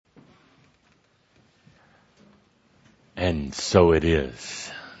And so it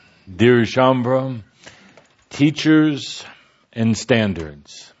is. Dear Shaumbra, teachers and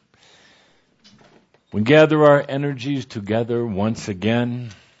standards, we gather our energies together once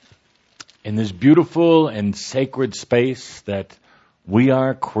again in this beautiful and sacred space that we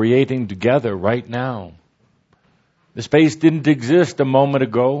are creating together right now. The space didn't exist a moment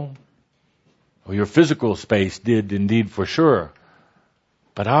ago. Well, your physical space did indeed for sure.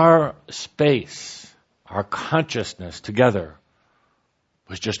 But our space, our consciousness together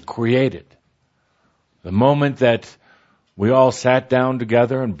was just created. The moment that we all sat down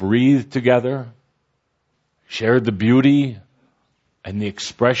together and breathed together, shared the beauty and the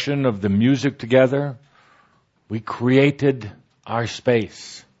expression of the music together, we created our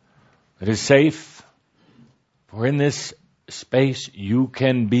space. It is safe, for in this space you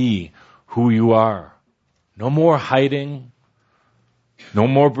can be who you are. No more hiding, no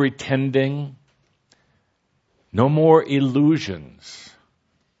more pretending, no more illusions.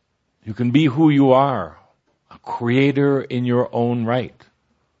 You can be who you are, a creator in your own right.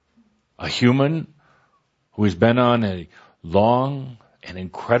 A human who has been on a long and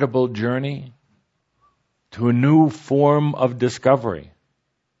incredible journey to a new form of discovery.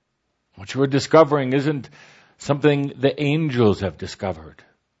 What you are discovering isn't something the angels have discovered.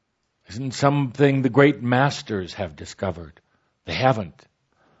 Isn't something the great masters have discovered. They haven't.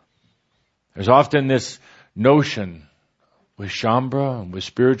 There's often this notion with Shaumbra and with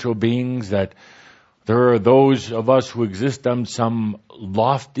spiritual beings that there are those of us who exist on some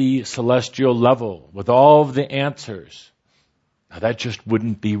lofty celestial level with all of the answers. Now that just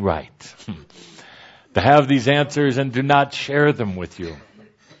wouldn't be right. To have these answers and to not share them with you.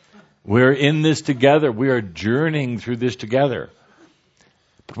 We're in this together. We are journeying through this together.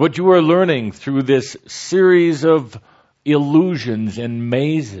 But what you are learning through this series of illusions and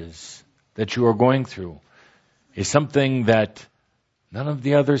mazes that you are going through is something that none of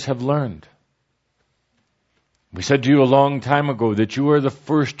the others have learned. We said to you a long time ago that you are the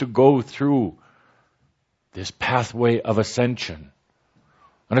first to go through this pathway of ascension.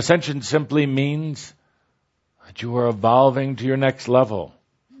 And ascension simply means that you are evolving to your next level,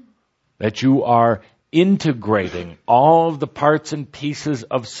 that you are integrating all of the parts and pieces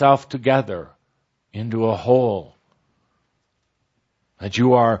of self together into a whole, that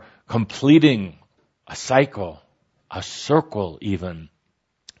you are completing a cycle, a circle even,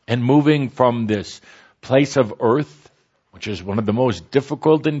 and moving from this place of earth, which is one of the most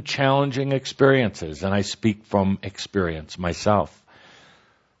difficult and challenging experiences, and I speak from experience myself,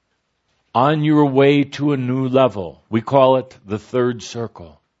 on your way to a new level. We call it the third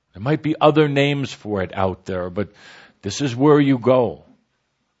circle. There might be other names for it out there, but this is where you go.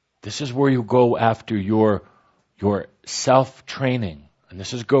 This is where you go after your self-training. And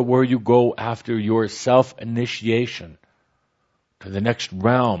this is where you go after your self-initiation to the next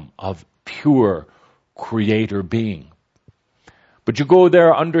realm of pure creator being. But you go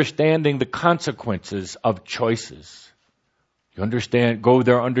there understanding the consequences of choices. You go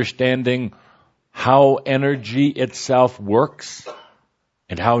there understanding how energy itself works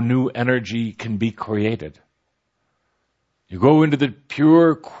and how new energy can be created. You go into the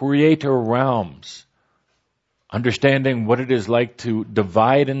pure creator realms, understanding what it is like to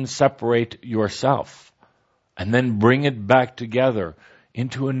divide and separate yourself and then bring it back together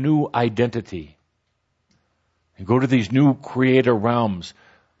into a new identity. You go to these new creator realms,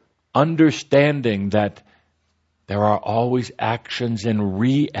 understanding that there are always actions and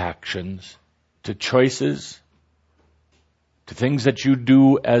reactions to choices, to things that you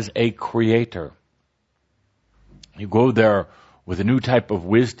do as a creator. You go there with a new type of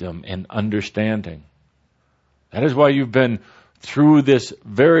wisdom and understanding. That is why you've been through this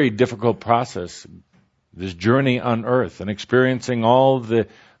very difficult process, this journey on earth, and experiencing all the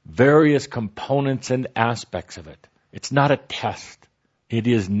various components and aspects of it. It's not a test. It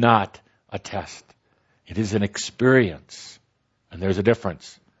is not a test. It is an experience. And there's a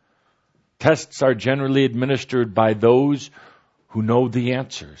difference. Tests are generally administered by those who know the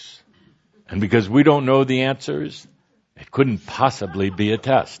answers. And because we don't know the answers, it couldn't possibly be a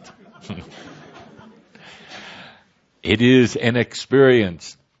test. It is an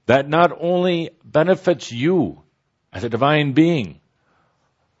experience that not only benefits you as a divine being,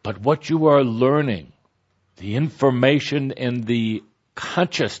 but what you are learning, the information and the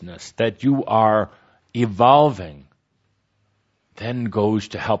consciousness that you are evolving, then goes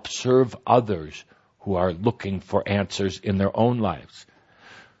to help serve others who are looking for answers in their own lives.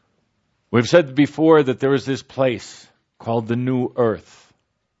 We've said before that there is this place called the New Earth.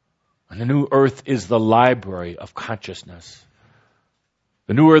 And the New Earth is the library of consciousness.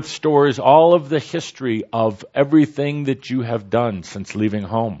 The New Earth stores all of the history of everything that you have done since leaving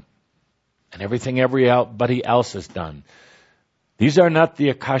home and everything everybody else has done. These are not the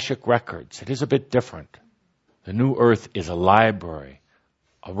Akashic records. It is a bit different. The New Earth is a library,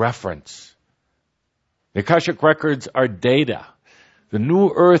 a reference. The Akashic records are data. The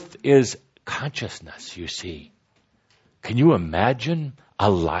New Earth is consciousness, you see. Can you imagine a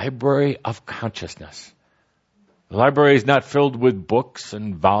library of consciousness? The library is not filled with books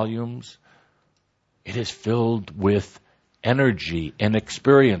and volumes. It is filled with energy and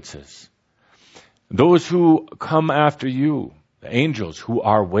experiences. Those who come after you, the angels who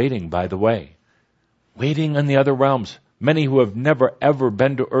are waiting, by the way, waiting in the other realms, many who have never ever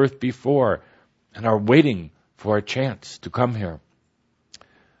been to earth before and are waiting for a chance to come here.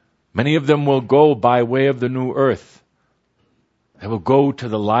 Many of them will go by way of the New Earth. They will go to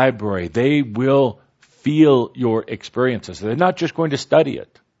the library. They will feel your experiences. They're not just going to study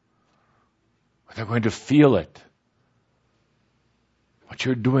it, but they're going to feel it. What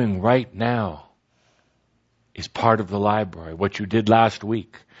you're doing right now is part of the library. What you did last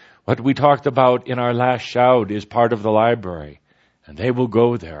week, what we talked about in our last shout is part of the library, and they will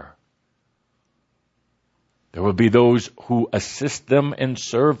go there. There will be those who assist them and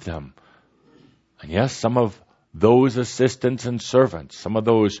serve them. And yes, some of those assistants and servants, some of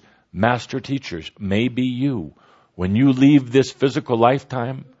those master teachers may be you. When you leave this physical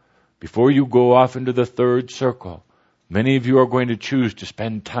lifetime, before you go off into the third circle, many of you are going to choose to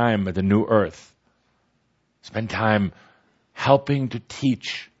spend time at the New Earth. Spend time helping to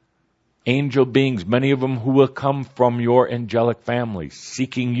teach angel beings, many of them who will come from your angelic family,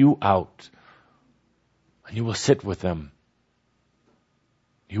 seeking you out. And you will sit with them.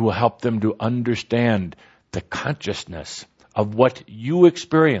 You will help them to understand the consciousness of what you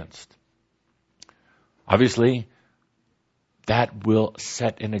experienced. Obviously, that will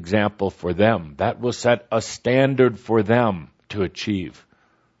set an example for them. That will set a standard for them to achieve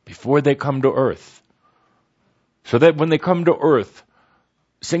before they come to earth. So that when they come to earth,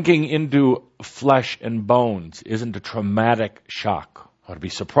 sinking into flesh and bones isn't a traumatic shock. It would be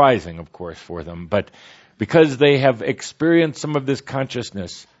surprising, of course, for them, but because they have experienced some of this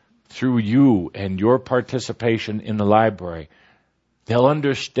consciousness through you and your participation in the library, they'll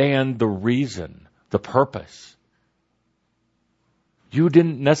understand the reason, the purpose. You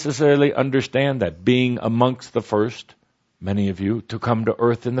didn't necessarily understand that, being amongst the first, many of you, to come to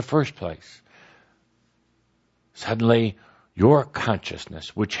earth in the first place. Suddenly, your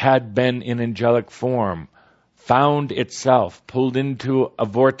consciousness, which had been in angelic form, found itself pulled into a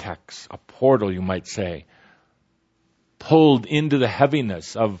vortex, a portal, you might say, pulled into the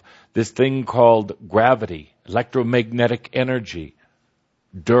heaviness of this thing called gravity, electromagnetic energy,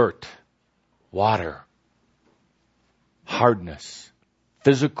 dirt, water, hardness,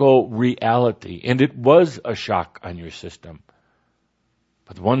 physical reality. And it was a shock on your system.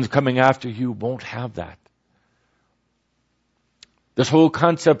 But the ones coming after you won't have that. This whole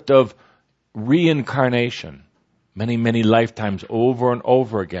concept of reincarnation, many, many lifetimes over and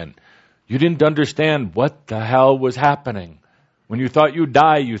over again. You didn't understand what the hell was happening. When you thought you'd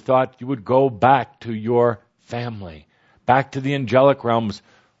die, you thought you would go back to your family, back to the angelic realms,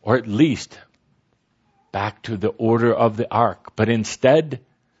 or at least back to the order of the ark. But instead,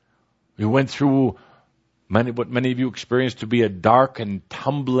 you went through what many of you experienced to be a dark and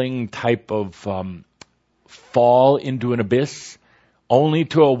tumbling type of fall into an abyss, only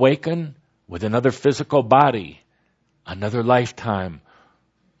to awaken with another physical body, another lifetime,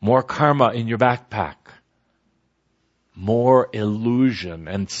 more karma in your backpack, more illusion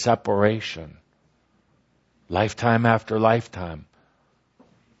and separation, lifetime after lifetime.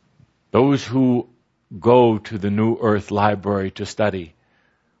 Those who go to the New Earth Library to study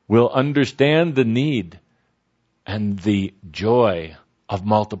will understand the need and the joy of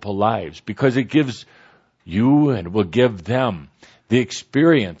multiple lives, because it gives you and will give them the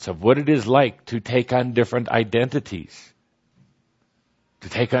experience of what it is like to take on different identities, to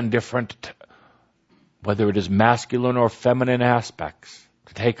take on different, whether it is masculine or feminine aspects,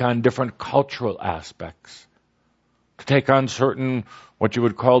 to take on different cultural aspects, to take on certain, what you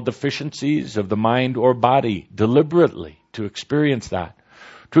would call deficiencies of the mind or body, deliberately to experience that,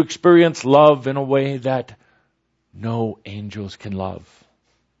 to experience love in a way that no angels can love.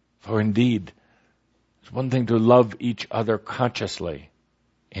 For indeed, it's one thing to love each other consciously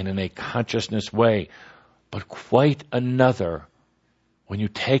and in a consciousness way, but quite another when you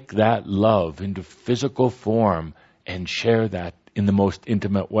take that love into physical form and share that in the most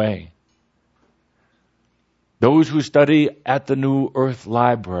intimate way. Those who study at the New Earth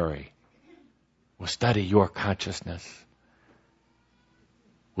Library will study your consciousness.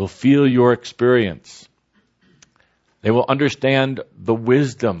 will feel your experience. They will understand the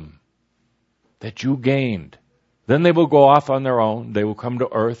wisdom that you gained. Then they will go off on their own. They will come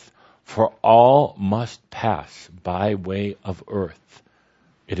to earth, for all must pass by way of earth.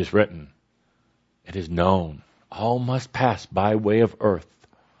 It is written. It is known. All must pass by way of earth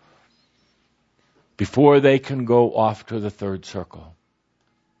before they can go off to the third circle.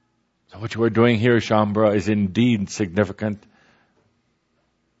 So what you are doing here, Shaumbra, is indeed significant.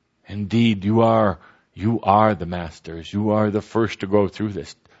 Indeed, you are the masters. You are the first to go through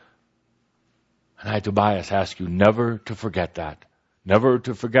this. And I, Tobias, ask you never to forget that. Never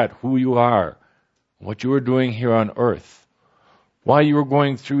to forget who you are, what you are doing here on earth, why you are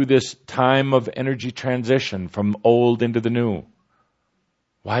going through this time of energy transition from old into the new.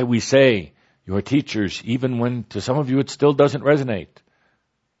 Why we say you are teachers, even when to some of you it still doesn't resonate.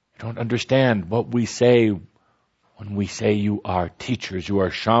 You don't understand what we say when we say you are teachers, you are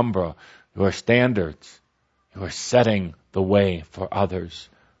Shaumbra, you are standards, you are setting the way for others.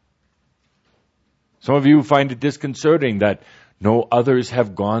 Some of you find it disconcerting that no others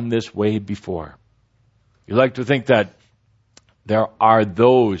have gone this way before. You like to think that there are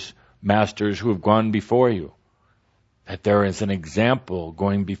those masters who have gone before you, that there is an example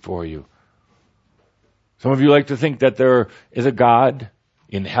going before you. Some of you like to think that there is a God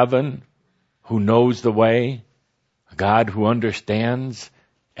in heaven who knows the way, a God who understands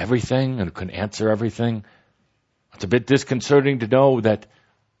everything and can answer everything. It's a bit disconcerting to know that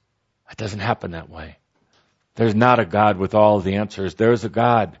it doesn't happen that way. There's not a God with all the answers. There's a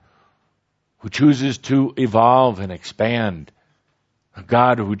God who chooses to evolve and expand. A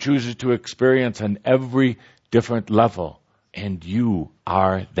God who chooses to experience on every different level. And you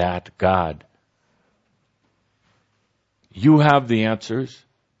are that God. You have the answers.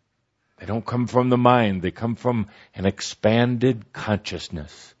 They don't come from the mind. They come from an expanded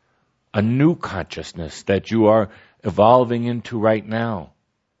consciousness. A new consciousness that you are evolving into right now.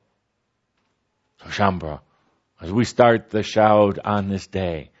 So Shaumbra, as we start the Shoud on this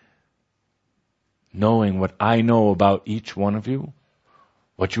day, knowing what I know about each one of you,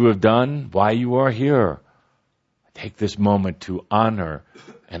 what you have done, why you are here, I take this moment to honor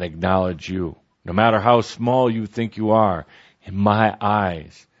and acknowledge you. No matter how small you think you are, in my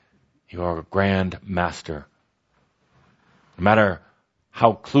eyes, you are a grand master. No matter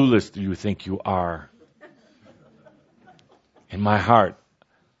how clueless you think you are, in my heart,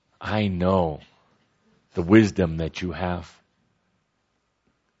 I know the wisdom that you have.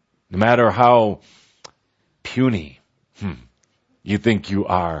 No matter how puny you think you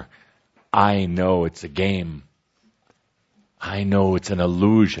are, I know it's a game. I know it's an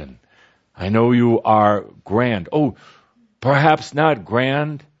illusion. I know you are grand. Oh, perhaps not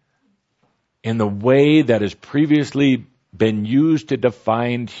grand in the way that has previously been used to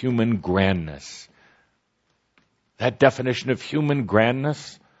define human grandness. That definition of human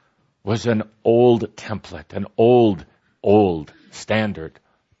grandness was an old template, an old standard.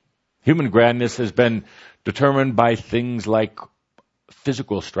 Human grandness has been determined by things like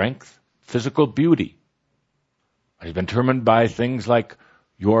physical strength, physical beauty. It has been determined by things like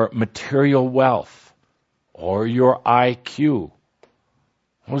your material wealth or your IQ.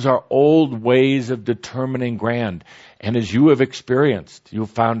 Those are old ways of determining grand. And as you have experienced, you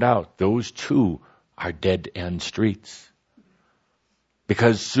have found out those too are dead-end streets.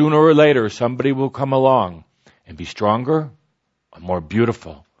 Because sooner or later, somebody will come along and be stronger or more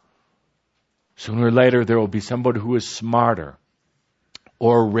beautiful. Sooner or later, there will be somebody who is smarter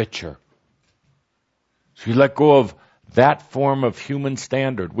or richer. So you let go of that form of human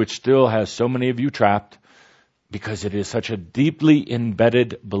standard, which still has so many of you trapped, because it is such a deeply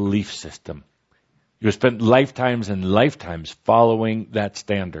embedded belief system. You have spent lifetimes and lifetimes following that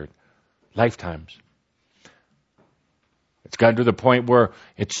standard. Lifetimes. It's gotten to the point where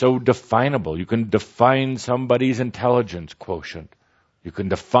it's so definable. You can define somebody's intelligence quotient. You can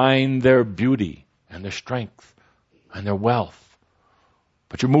define their beauty and their strength and their wealth.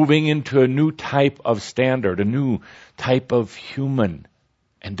 But you're moving into a new type of standard, a new type of human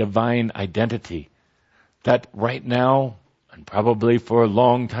and divine identity that right now, and probably for a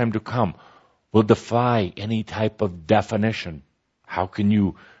long time to come, will defy any type of definition. How can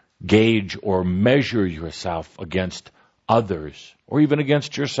you gauge or measure yourself against others, or even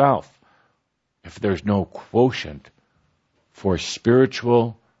against yourself, if there's no quotient for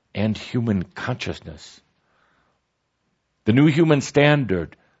spiritual and human consciousness? The new human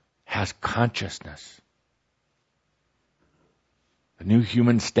standard has consciousness. The new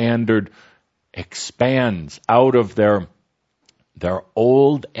human standard expands out of their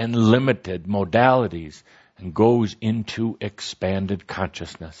old and limited modalities and goes into expanded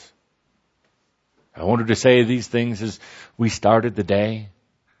consciousness. I wanted to say these things as we started the day.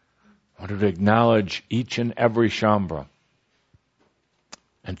 I wanted to acknowledge each and every Shaumbra.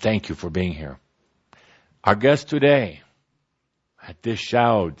 And thank you for being here. Our guest today at this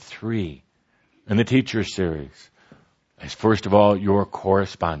Shoud 3 in the Teacher Series is first of all your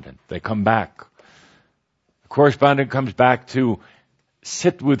correspondent. They come back. The correspondent comes back to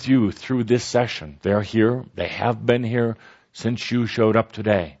sit with you through this session. They're here. They have been here since you showed up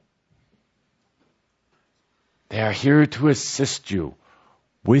today. They are here to assist you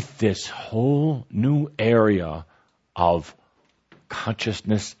with this whole new area of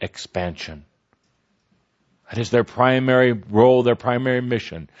consciousness expansion. That is their primary role, their primary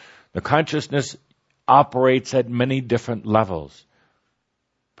mission. The consciousness operates at many different levels,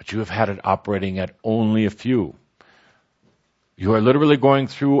 but you have had it operating at only a few. You are literally going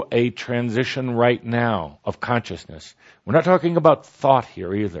through a transition right now of consciousness. We're not talking about thought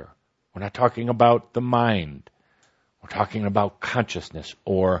here either. We're not talking about the mind. We're talking about consciousness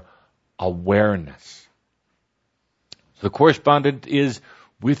or awareness. So the correspondent is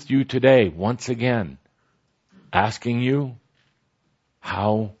with you today, once again, asking you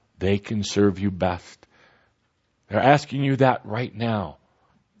how they can serve you best. They're asking you that right now.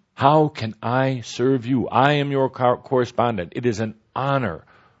 How can I serve you? I am your correspondent. It is an honor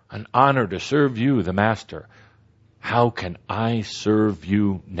to serve you, the Master. How can I serve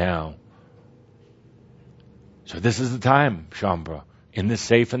you now? So this is the time, Shaumbra, in this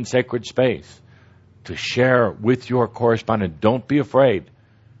safe and sacred space, to share with your correspondent. Don't be afraid.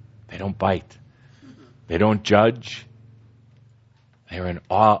 They don't bite. They don't judge. They're in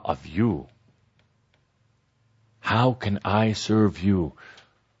awe of you. How can I serve you?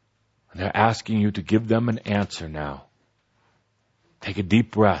 And they're asking you to give them an answer now. Take a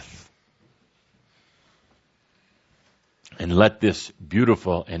deep breath. And let this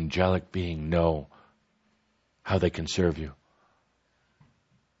beautiful angelic being know how they can serve you.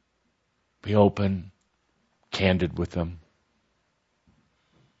 Be open, candid with them.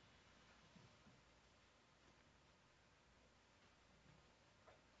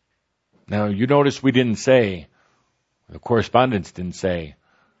 Now, you notice we didn't say, the correspondents didn't say,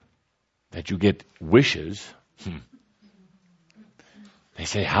 that you get wishes. They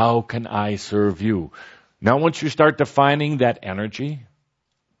say, how can I serve you? Now, once you start defining that energy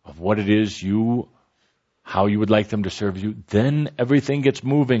of what it is how you would like them to serve you, then everything gets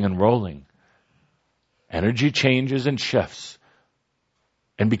moving and rolling. Energy changes and shifts.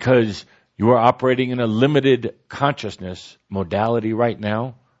 And because you are operating in a limited consciousness modality right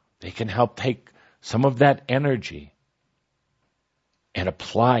now, they can help take some of that energy and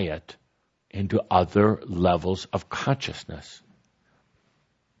apply it into other levels of consciousness.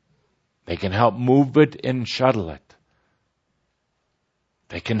 They can help move it and shuttle it.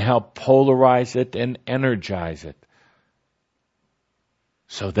 They can help polarize it and energize it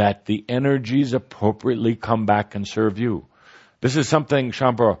so that the energies appropriately come back and serve you. This is something,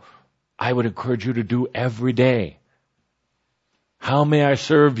 Shaumbra, I would encourage you to do every day. How may I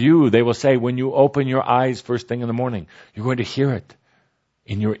serve you? They will say when you open your eyes first thing in the morning. You're going to hear it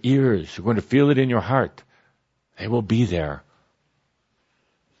in your ears. You're going to feel it in your heart. They will be there,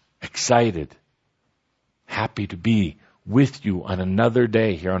 excited, happy to be with you on another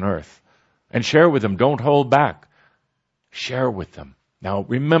day here on earth. And share with them. Don't hold back. Share with them. Now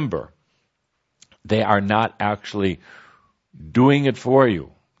remember, they are not actually doing it for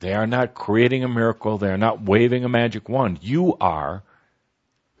you. They are not creating a miracle. They are not waving a magic wand. You are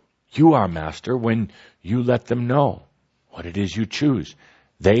Master when you let them know what it is you choose.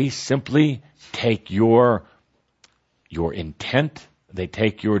 They simply take your intent, they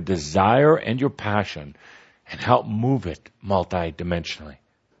take your desire and your passion and help move it multidimensionally.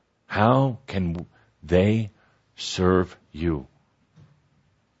 How can they serve you?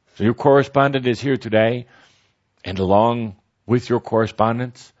 So your correspondent is here today, and along with your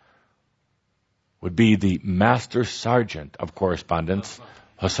correspondence would be the Master Sergeant of Correspondence,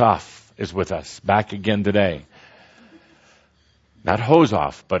 Hosaf, is with us, back again today. Not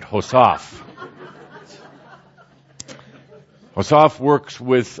Hosoff, but Hosaf. Hosaf works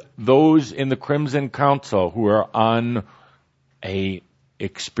with those in the Crimson Council who are on a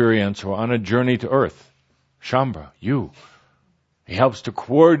experience or on a journey to Earth. Shaumbra, you. He helps to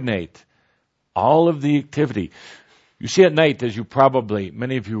coordinate all of the activity. You see at night, as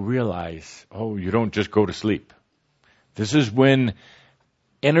many of you realize, you don't just go to sleep. This is when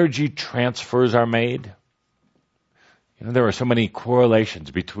energy transfers are made. There are so many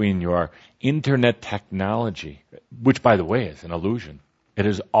correlations between your internet technology, which, by the way, is an illusion. It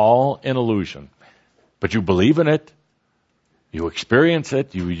is all an illusion. But you believe in it. You experience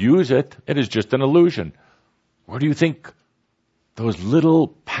it. You use it. It is just an illusion. Where do you think those little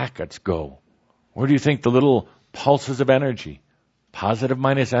packets go? Where do you think the little pulses of energy, positive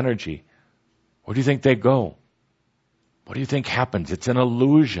minus energy, where do you think they go? What do you think happens? It's an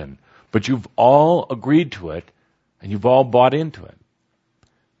illusion. But you've all agreed to it, and you've all bought into it.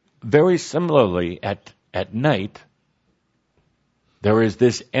 Very similarly, at night, there is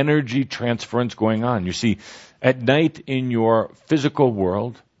this energy transference going on. You see, at night in your physical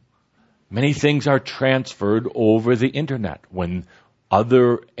world, many things are transferred over the internet when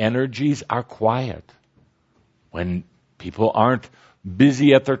other energies are quiet, when people aren't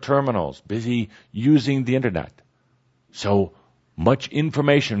busy at their terminals, busy using the internet. So much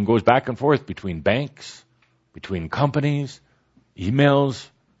information goes back and forth between banks, between companies, emails,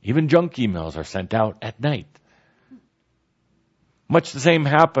 even junk emails are sent out at night. Much the same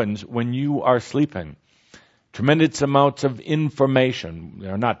happens when you are sleeping. Tremendous amounts of information, they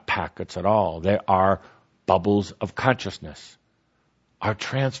are not packets at all, they are bubbles of consciousness, are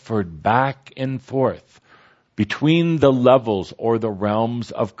transferred back and forth between the levels or the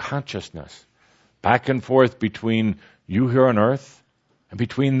realms of consciousness, back and forth between you here on earth and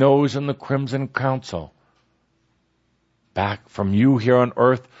between those in the Crimson Council, back from you here on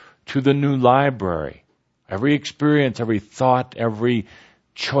earth to the new library. Every experience, every thought, every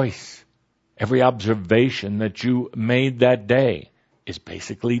choice, every observation that you made that day is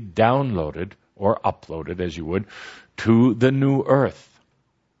basically downloaded or uploaded, as you would, to the new earth.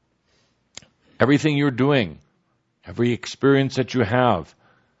 Everything you're doing, every experience that you have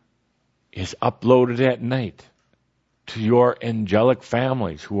is uploaded at night to your angelic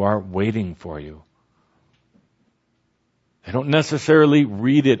families who are waiting for you. They don't necessarily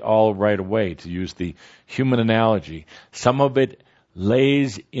read it all right away, to use the human analogy. Some of it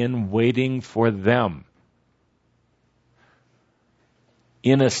lays in waiting for them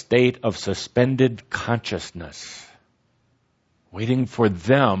in a state of suspended consciousness, waiting for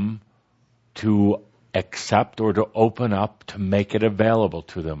them to accept or to open up, to make it available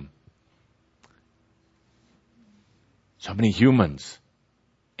to them. So many humans,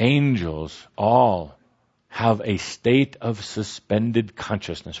 angels, all have a state of suspended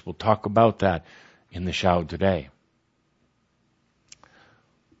consciousness. We'll talk about that in the show today.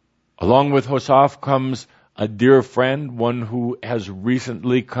 Along with Hosaf comes a dear friend, one who has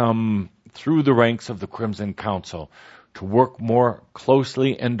recently come through the ranks of the Crimson Council to work more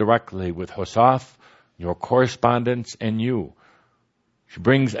closely and directly with Hosaf, your correspondents, and you. She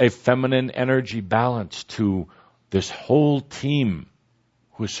brings a feminine energy balance to this whole team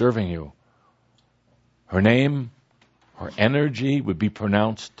who is serving you. Her name, her energy would be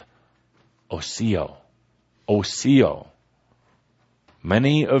pronounced Osio. Osio.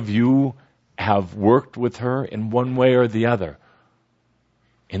 Many of you have worked with her in one way or the other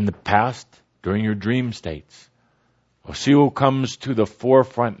in the past during your dream states. Osio comes to the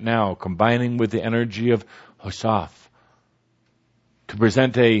forefront now, combining with the energy of Hosaf to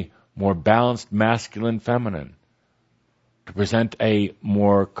present a more balanced masculine-feminine, to present a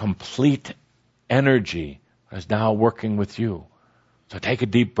more complete energy that is now working with you. So take a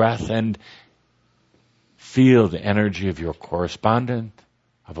deep breath and feel the energy of your correspondent,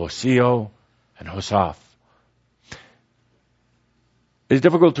 of Osio and Hosaf. It's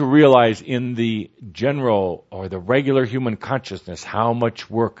difficult to realize in the general or the regular human consciousness how much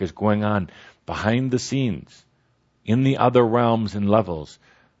work is going on behind the scenes in the other realms and levels.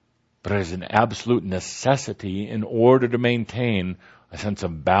 But it is an absolute necessity in order to maintain a sense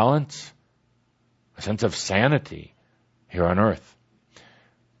of balance, a sense of sanity here on earth.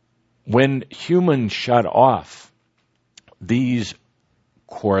 When humans shut off these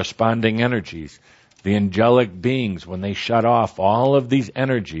corresponding energies, the angelic beings, when they shut off all of these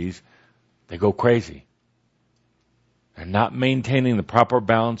energies, they go crazy. They're not maintaining the proper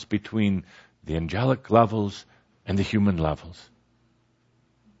balance between the angelic levels and the human levels.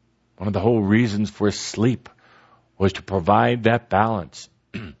 One of the whole reasons for sleep was to provide that balance.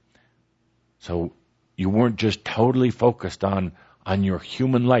 So you weren't just totally focused on your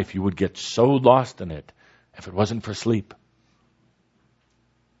human life. You would get so lost in it if it wasn't for sleep.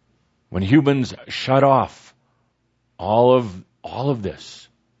 When humans shut off all of this,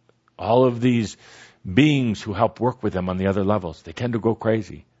 all of these beings who help work with them on the other levels, they tend to go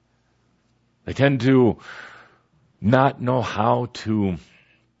crazy. They tend to not know how to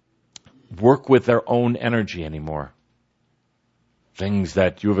work with their own energy anymore. Things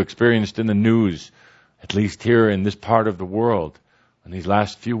that you have experienced in the news, at least here in this part of the world, in these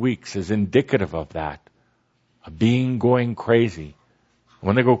last few weeks, is indicative of that. A being going crazy.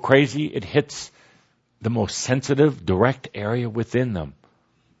 When they go crazy, it hits the most sensitive, direct area within them.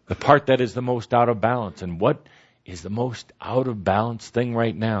 The part that is the most out of balance. And what is the most out of balance thing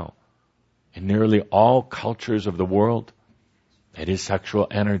right now? In nearly all cultures of the world, it is sexual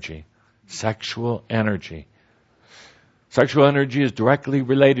energy. Sexual energy. Sexual energy is directly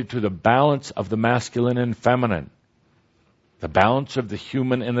related to the balance of the masculine and feminine, the balance of the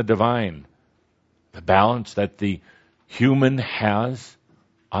human and the divine, the balance that the human has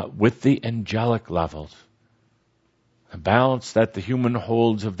with the angelic levels, the balance that the human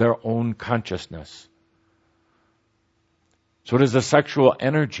holds of their own consciousness. So it is the sexual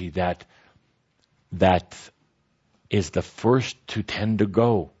energy that is the first to tend to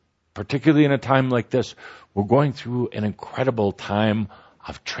go. Particularly in a time like this, we're going through an incredible time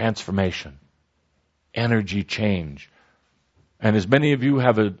of transformation, energy change. And as many of you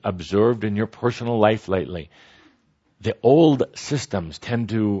have observed in your personal life lately, the old systems tend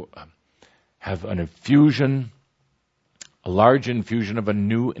to have an infusion, a large infusion of a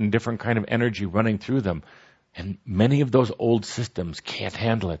new and different kind of energy running through them. And many of those old systems can't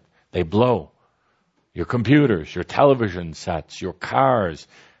handle it. They blow. Your computers, your television sets, your cars,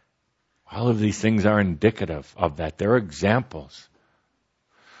 all of these things are indicative of that. They're examples.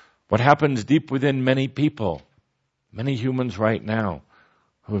 What happens deep within many people, many humans right now,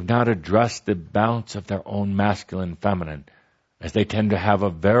 who have not addressed the balance of their own masculine feminine, as they tend to have a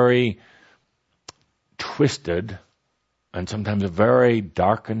very twisted and sometimes a very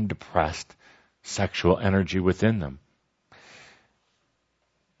dark and depressed sexual energy within them.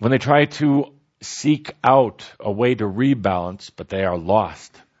 When they try to seek out a way to rebalance, but they are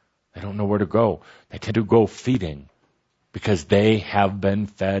lost, they don't know where to go, they tend to go feeding because they have been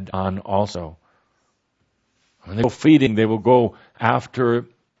fed on also. When they go feeding, they will go after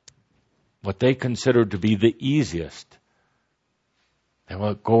what they consider to be the easiest. They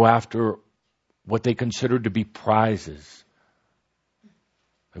will go after what they consider to be prizes.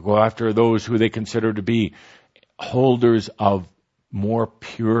 They go after those who they consider to be holders of more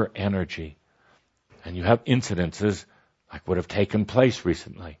pure energy. And you have incidences like what have taken place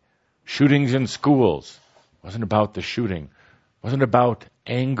recently. Shootings in schools. It wasn't about the shooting. It wasn't about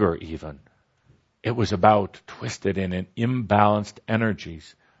anger even. It was about twisted and imbalanced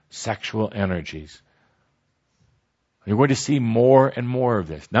energies, sexual energies. You're going to see more and more of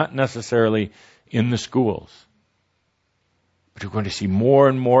this, not necessarily in the schools, but you're going to see more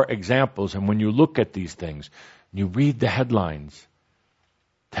and more examples. And when you look at these things, you read the headlines,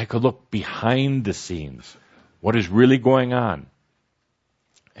 take a look behind the scenes, what is really going on.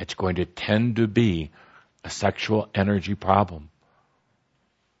 It's going to tend to be a sexual energy problem.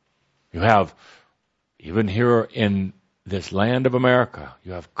 You have, even here in this land of America,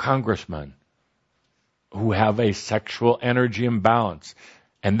 you have congressmen who have a sexual energy imbalance.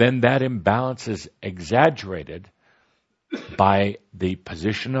 And then that imbalance is exaggerated by the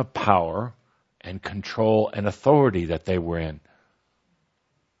position of power and control and authority that they were in.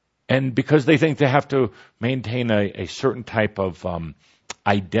 And because they think they have to maintain a certain type of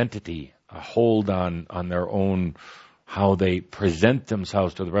identity, a hold on their own, how they present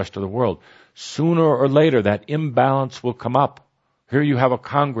themselves to the rest of the world, sooner or later that imbalance will come up. Here you have a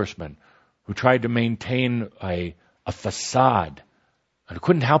congressman who tried to maintain a facade and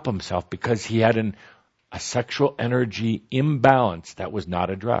couldn't help himself because he had a sexual energy imbalance that was not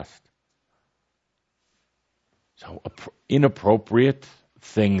addressed. So inappropriate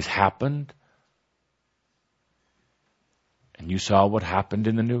things happened, and you saw what happened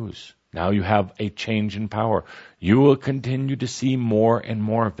in the news. Now you have a change in power. You will continue to see more and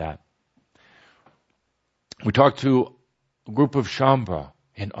more of that. We talked to a group of Shaumbra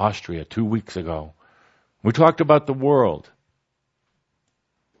in Austria 2 weeks ago. We talked about the world.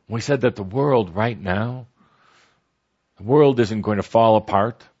 We said that the world right now, the world isn't going to fall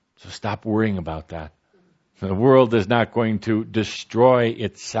apart, so stop worrying about that. The world is not going to destroy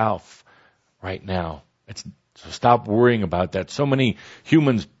itself right now. So stop worrying about that. So many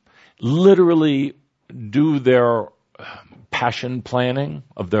humans literally do their passion planning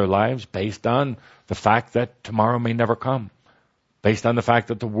of their lives based on the fact that tomorrow may never come, based on the fact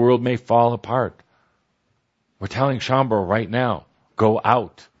that the world may fall apart. We're telling Shaumbra right now, go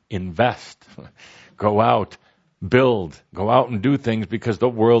out, invest, go out, build, go out and do things because the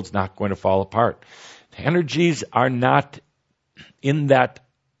world's not going to fall apart. The energies are not in that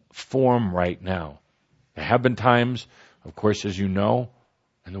form right now. There have been times, of course, as you know,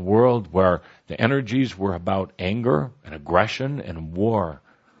 in the world where the energies were about anger and aggression and war,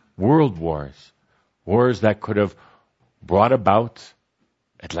 world wars, wars that could have brought about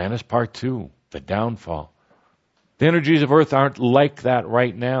Atlantis Part 2, the downfall. The energies of Earth aren't like that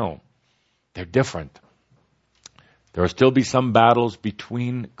right now. They're different. There will still be some battles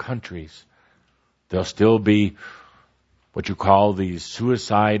between countries. There'll still be what you call these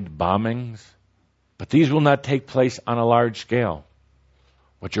suicide bombings, but these will not take place on a large scale.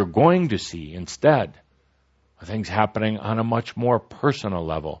 What you're going to see instead are things happening on a much more personal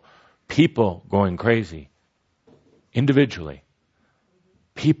level. People going crazy, individually.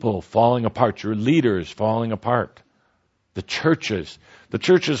 People falling apart, your leaders falling apart. The churches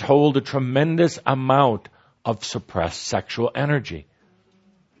hold a tremendous amount of suppressed sexual energy.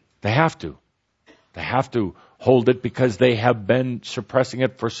 They have to. They have to hold it because they have been suppressing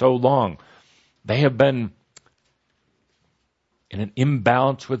it for so long. They have been in an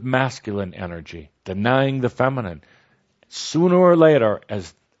imbalance with masculine energy, denying the feminine. Sooner or later,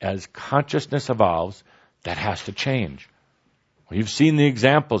 as consciousness evolves, that has to change. Well, you've seen the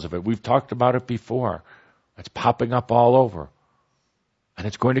examples of it. We've talked about it before. It's popping up all over. And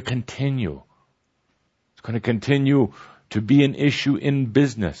it's going to continue. It's going to continue to be an issue in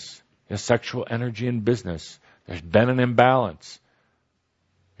business. There's sexual energy in business. There's been an imbalance.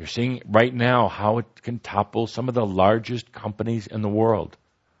 You're seeing right now how it can topple some of the largest companies in the world.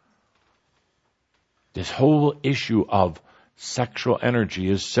 This whole issue of sexual energy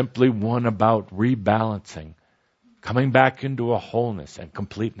is simply one about rebalancing, coming back into a wholeness and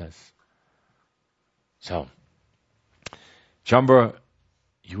completeness. So, Shaumbra,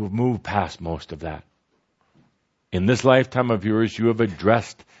 you have moved past most of that. In this lifetime of yours, you have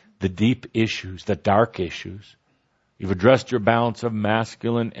addressed the deep issues, the dark issues. You've addressed your balance of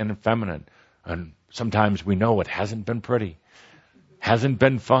masculine and feminine. And sometimes we know it hasn't been pretty, hasn't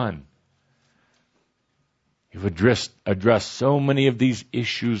been fun. You've addressed so many of these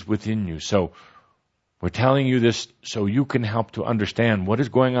issues within you. So we're telling you this so you can help to understand what is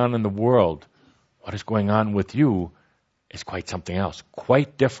going on in the world. What is going on with you is quite something else,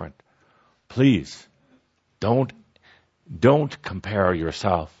 quite different. Please, don't compare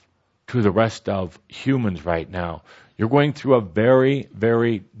yourself to the rest of humans right now. You're going through a very,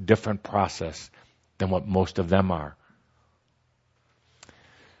 very different process than what most of them are. I'm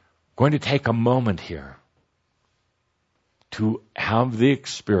going to take a moment here to have the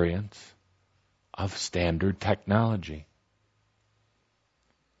experience of standard technology.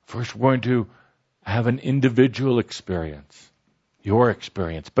 First, we're going to have an individual experience, your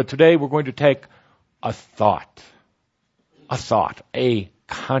experience. But today we're going to take a thought, a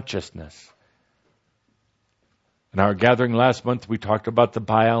consciousness. In our gathering last month, we talked about the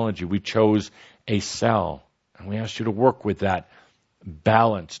biology. We chose a cell, and we asked you to work with that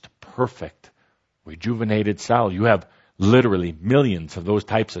balanced, perfect, rejuvenated cell. You have literally millions of those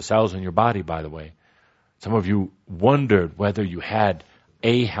types of cells in your body, by the way. Some of you wondered whether you had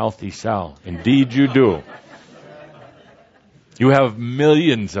a healthy cell. Indeed, you do. You have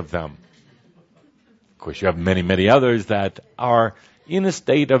millions of them. Of course, you have many, many others that are in a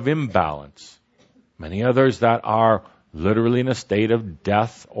state of imbalance. Many others that are literally in a state of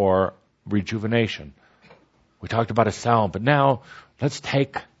death or rejuvenation. We talked about a cell, but now let's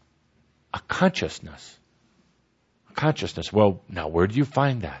take a consciousness. A consciousness. Well, now where do you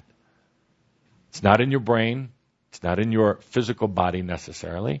find that? It's not in your brain. It's not in your physical body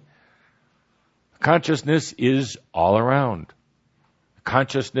necessarily. Consciousness is all around.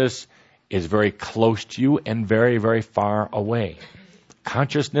 Consciousness is very close to you and very, very far away.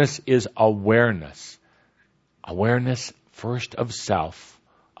 Consciousness is awareness. Awareness first of self,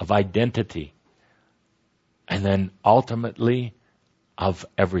 of identity, and then ultimately of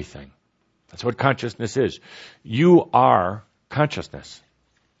everything. That's what consciousness is. You are consciousness.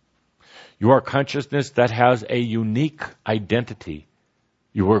 You are consciousness that has a unique identity.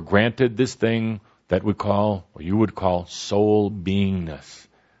 You were granted this thing that we call, or you would call, soul beingness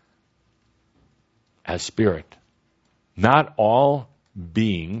as spirit. Not all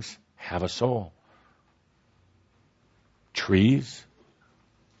beings have a soul. Trees,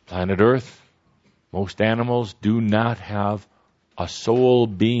 planet Earth, most animals do not have a soul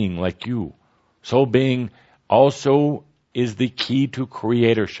being like you. Soul being also is the key to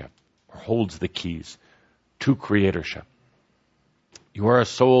creatorship, or holds the keys to creatorship. You are a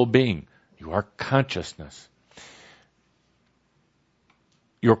soul being. You are consciousness.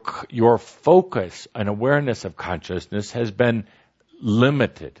 Your focus and awareness of consciousness has been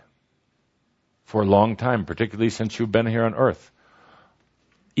limited for a long time, particularly since you've been here on Earth.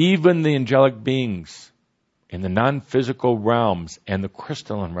 Even the angelic beings in the non-physical realms and the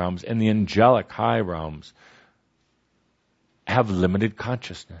crystalline realms and the angelic high realms have limited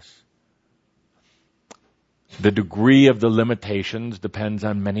consciousness. The degree of the limitations depends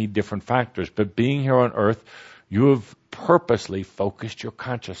on many different factors, but being here on Earth, you have purposely focused your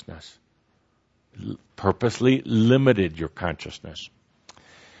consciousness. purposely limited your consciousness.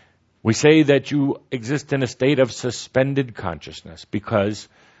 We say that you exist in a state of suspended consciousness because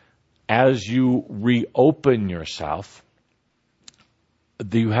as you reopen yourself,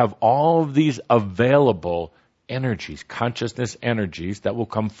 you have all of these available energies, consciousness energies that will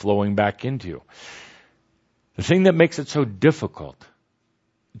come flowing back into you. The thing that makes it so difficult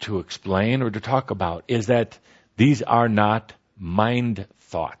to explain or to talk about is that these are not mind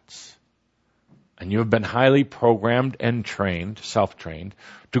thoughts. And you have been highly programmed and trained, self-trained,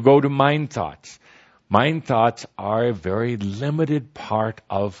 to go to mind thoughts. Mind thoughts are a very limited part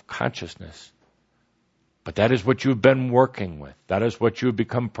of consciousness. But that is what you've been working with. That is what you have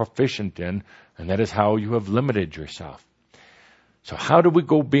become proficient in, and that is how you have limited yourself. So how do we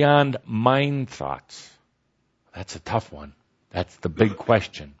go beyond mind thoughts? That's a tough one. That's the big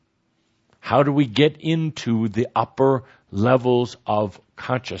question. How do we get into the upper levels of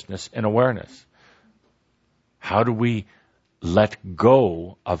consciousness and awareness? How do we let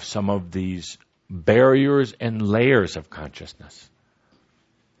go of some of these barriers and layers of consciousness?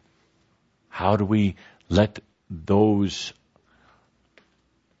 How do we let those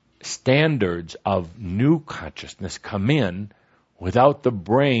standards of new consciousness come in without the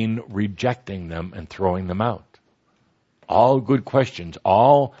brain rejecting them and throwing them out? All good questions,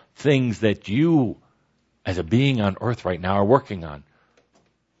 all things that you as a being on earth right now are working on.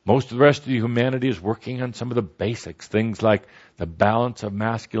 Most of the rest of humanity is working on some of the basics, things like the balance of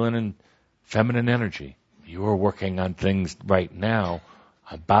masculine and feminine energy. You are working on things right now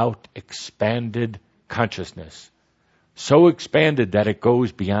about expanded consciousness. So expanded that it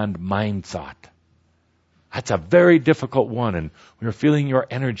goes beyond mind thought. That's a very difficult one, and we're feeling your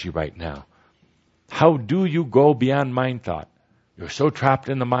energy right now. How do you go beyond mind thought? You're so trapped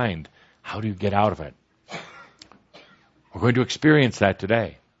in the mind. How do you get out of it? We're going to experience that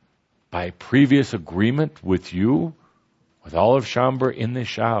today. By previous agreement with you, with all of Shaumbra in this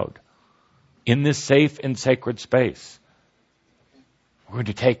Shoud, in this safe and sacred space, we're going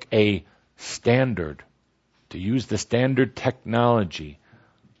to take a standard, to use the standard technology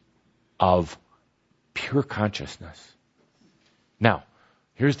of pure consciousness. Now,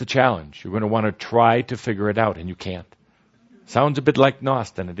 here's the challenge. You're going to want to try to figure it out, and you can't. Sounds a bit like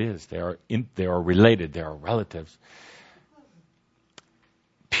Gnost, and it is. They are related. They are relatives.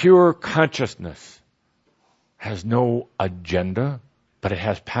 Pure consciousness has no agenda, but it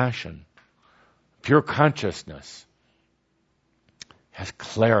has passion. Pure consciousness has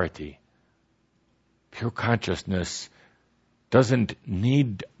clarity. Pure consciousness doesn't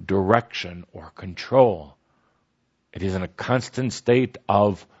need direction or control. It is in a constant state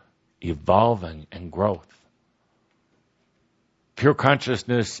of evolving and growth. Pure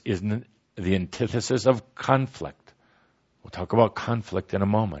consciousness is the antithesis of conflict. We'll talk about conflict in a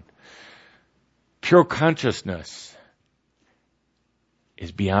moment. Pure consciousness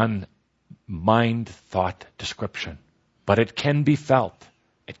is beyond mind thought description, but it can be felt.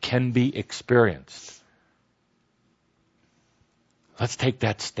 It can be experienced. Let's take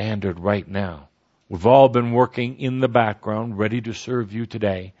that standard right now. We've all been working in the background, ready to serve you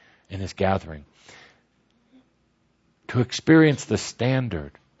today in this gathering. To experience the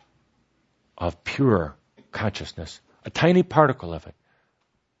standard of pure consciousness, a tiny particle of it,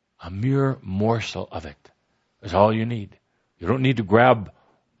 a mere morsel of it is all you need. You don't need to grab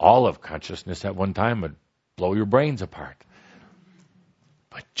all of consciousness at one time and blow your brains apart.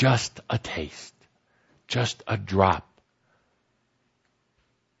 But just a taste, just a drop,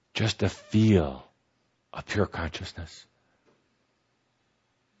 just a feel of pure consciousness.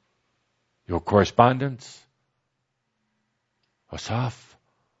 Your correspondence, Osaf,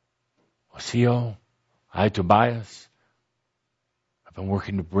 Osio, I, Tobias, I've been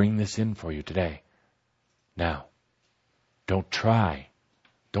working to bring this in for you today. Now, don't try.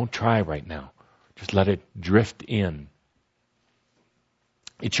 Don't try right now. Just let it drift in.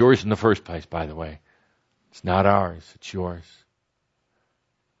 It's yours in the first place, by the way. It's not ours. It's yours.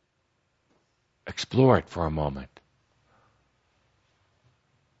 Explore it for a moment.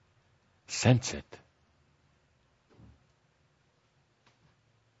 Sense it.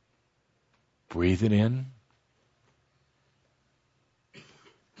 Breathe it in.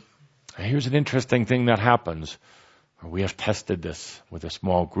 Now, here's an interesting thing that happens. We have tested this with a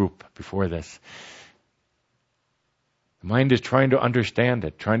small group before this. The mind is trying to understand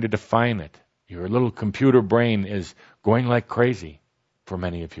it, trying to define it. Your little computer brain is going like crazy for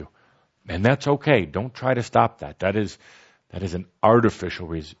many of you. And that's okay. Don't try to stop that. That is an artificial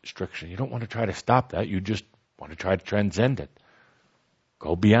restriction. You don't want to try to stop that. You just want to try to transcend it.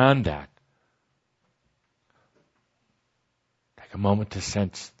 Go beyond that. Take a moment to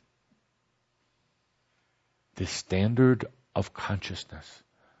sense this standard of consciousness.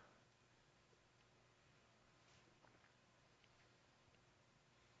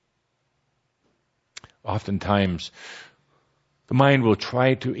 Oftentimes, the mind will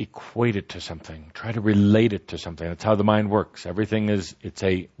try to equate it to something, try to relate it to something. That's how the mind works. It's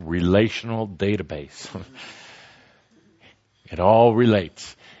a relational database. It all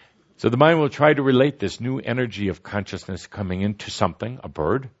relates. So the mind will try to relate this new energy of consciousness coming into something, a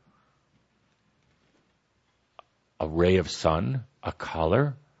bird, a ray of sun, a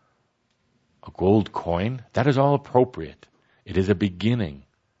color, a gold coin. That is all appropriate. It is a beginning.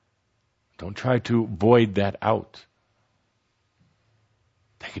 Don't try to void that out.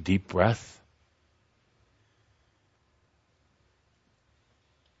 Take a deep breath.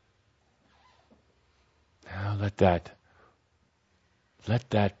 Now let that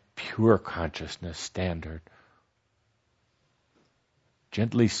pure consciousness standard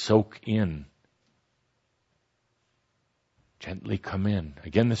gently soak in. Gently come in.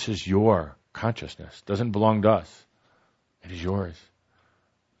 Again, this is your consciousness. It doesn't belong to us. It is yours.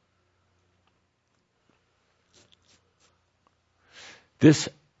 This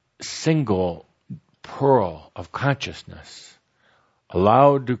single pearl of consciousness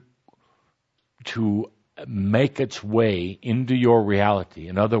allowed to make its way into your reality,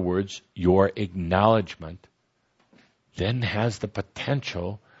 in other words, your acknowledgement, then has the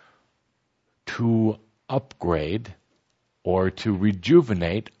potential to upgrade or to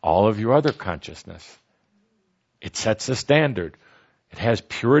rejuvenate all of your other consciousness. It sets a standard. It has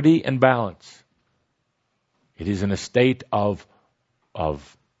purity and balance. It is in a state of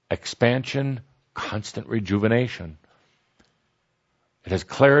expansion, constant rejuvenation. It has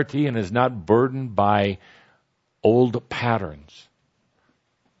clarity and is not burdened by old patterns.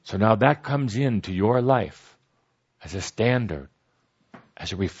 So now that comes into your life as a standard,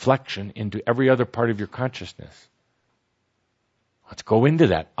 as a reflection into every other part of your consciousness. Let's go into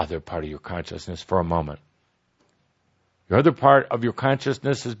that other part of your consciousness for a moment. Your other part of your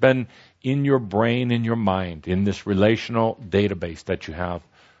consciousness has been in your brain, in your mind, in this relational database that you have.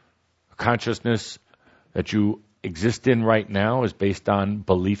 The consciousness that you exist in right now is based on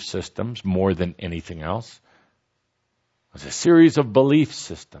belief systems more than anything else. It's a series of belief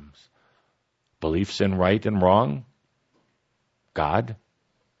systems. Beliefs in right and wrong, God,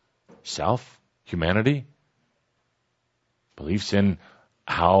 self, humanity. Beliefs in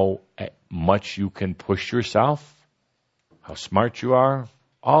how much you can push yourself, how smart you are,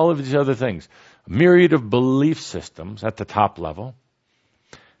 all of these other things. A myriad of belief systems at the top level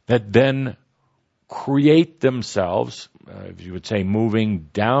that then create themselves, if you would say, moving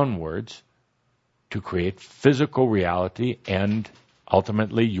downwards to create physical reality and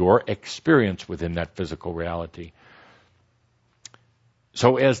ultimately your experience within that physical reality.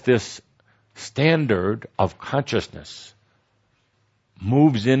 So as this standard of consciousness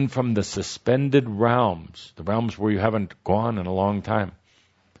moves in from the suspended realms, the realms where you haven't gone in a long time,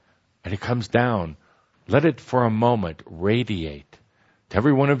 and it comes down, let it for a moment radiate to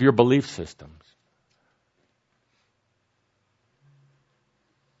every one of your belief systems.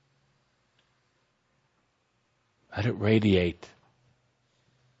 Let it radiate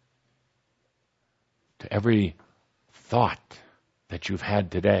to every thought that you've had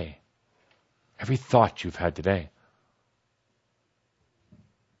today. Every thought you've had today.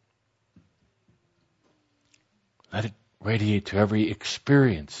 Let it radiate to every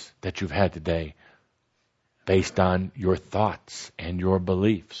experience that you've had today based on your thoughts and your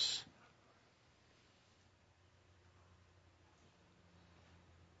beliefs.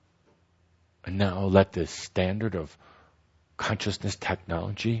 And now let this standard of consciousness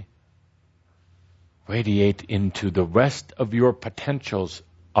technology radiate into the rest of your potentials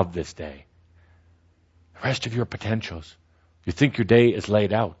of this day. The rest of your potentials. You think your day is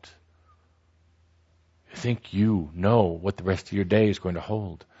laid out. You think you know what the rest of your day is going to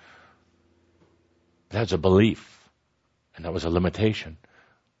hold. That's a belief, and that was a limitation.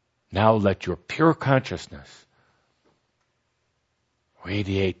 Now let your pure consciousness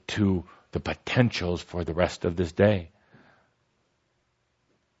radiate to the potentials for the rest of this day.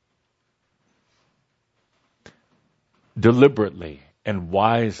 Deliberately and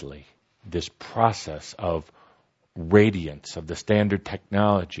wisely, this process of radiance of the standard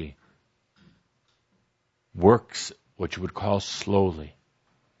technology works what you would call slowly,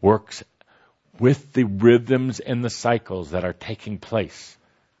 works with the rhythms and the cycles that are taking place.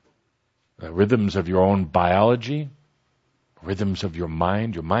 The rhythms of your own biology, rhythms of your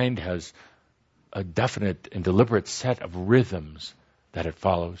mind. Your mind has a definite and deliberate set of rhythms that it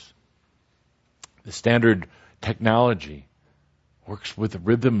follows. The standard technology works with the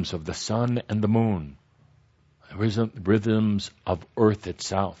rhythms of the sun and the moon. the rhythms of Earth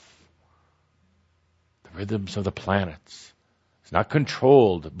itself, the rhythms of the planets. It's not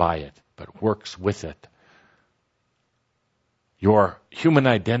controlled by it, but works with it. Your human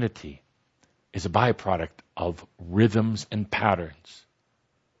identity is a byproduct of rhythms and patterns,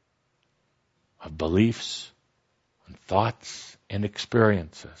 of beliefs and thoughts and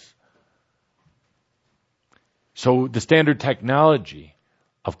experiences. So the standard technology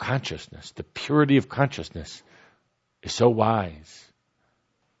of consciousness, the purity of consciousness, is so wise.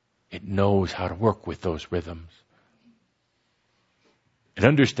 It knows how to work with those rhythms. It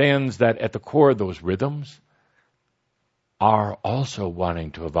understands that at the core of those rhythms are also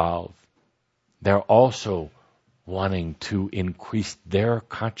wanting to evolve. They're also wanting to increase their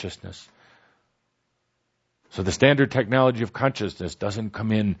consciousness. So the standard technology of consciousness doesn't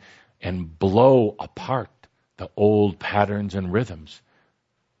come in and blow apart the old patterns and rhythms.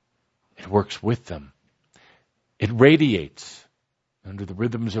 It works with them. It radiates under the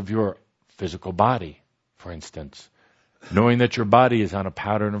rhythms of your physical body, for instance, knowing that your body is on a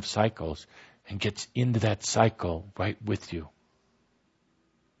pattern of cycles and gets into that cycle right with you.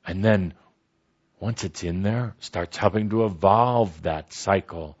 And then once it's in there, starts helping to evolve that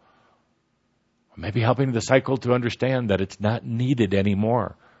cycle. Or maybe helping the cycle to understand that it's not needed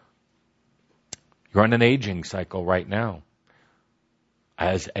anymore. You're on an aging cycle right now.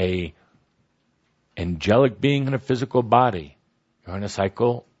 As a angelic being in a physical body, you're on a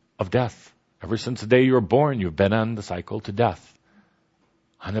cycle of death. Ever since the day you were born, you've been on the cycle to death,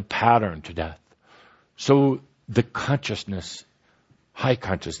 on a pattern to death. So the consciousness, high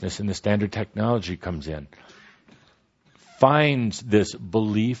consciousness in the standard technology comes in, finds this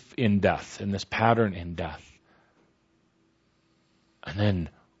belief in death, and this pattern in death, and then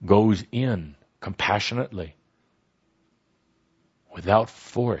goes in compassionately, without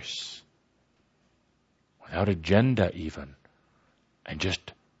force, without agenda even, and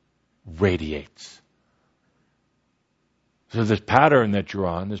just radiates. So this pattern that you're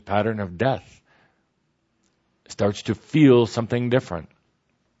on, this pattern of death, starts to feel something different.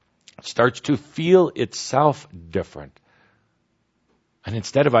 It starts to feel itself different. And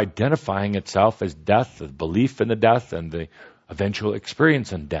instead of identifying itself as death, the belief in the death and the eventual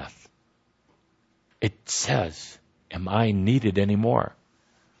experience in death, it says, am I needed anymore?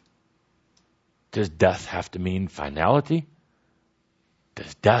 Does death have to mean finality?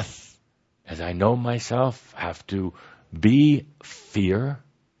 Does death, as I know myself, have to be fear?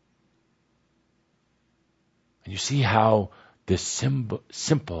 And you see how this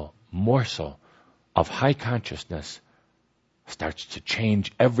simple morsel of high consciousness starts to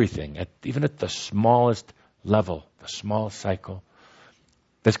change everything, even at the smallest level, the smallest cycle.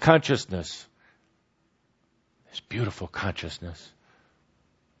 This consciousness, this beautiful consciousness,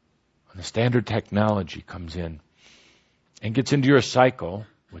 when the standard technology comes in and gets into your cycle,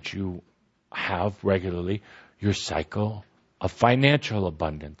 which you have regularly, your cycle of financial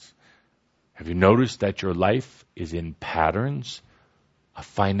abundance. Have you noticed that your life is in patterns of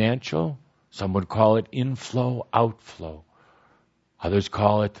financial? Some would call it inflow, outflow. Others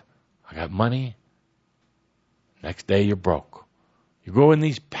call it, I got money, next day you're broke. You go in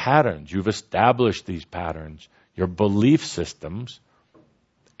these patterns. You've established these patterns, your belief systems,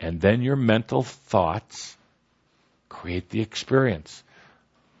 and then your mental thoughts create the experience.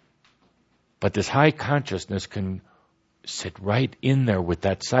 But this high consciousness can sit right in there with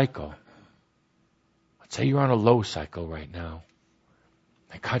that cycle. Let's say you're on a low cycle right now.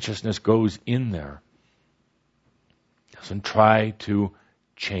 And consciousness goes in there. Doesn't try to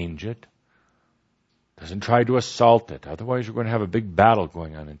change it. Doesn't try to assault it. Otherwise, you're going to have a big battle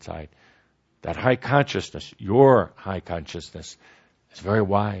going on inside. That high consciousness, your high consciousness, is very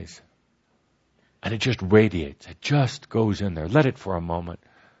wise. And it just radiates. It just goes in there. Let it for a moment.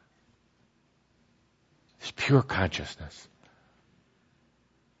 It's pure consciousness.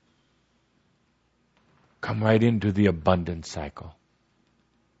 Come right into the abundance cycle.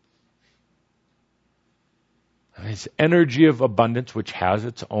 And this energy of abundance, which has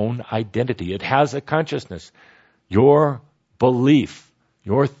its own identity, it has a consciousness. Your belief,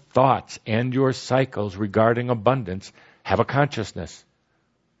 your thoughts, and your cycles regarding abundance have a consciousness.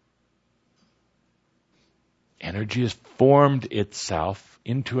 Energy has formed itself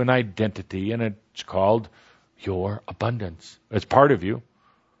into an identity, and it's called your abundance. It's part of you,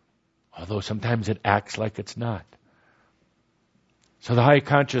 although sometimes it acts like it's not. So the high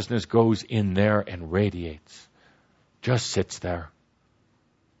consciousness goes in there and radiates, just sits there,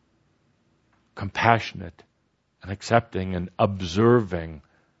 compassionate and accepting and observing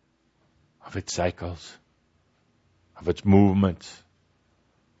of its cycles, of its movements,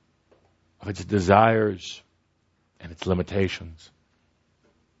 of its desires, and its limitations.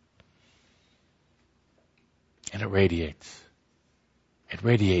 And it radiates. It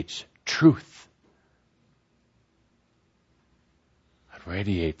radiates truth. It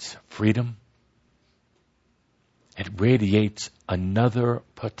radiates freedom. It radiates another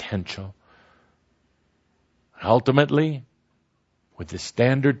potential. Ultimately, with the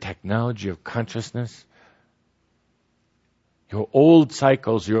standard technology of consciousness, your old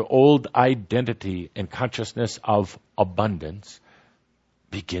cycles, your old identity and consciousness of abundance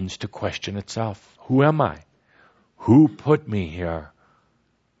begins to question itself. Who am I? Who put me here?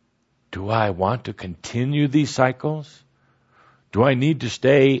 Do I want to continue these cycles? Do I need to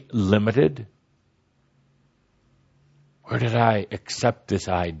stay limited? Where did I accept this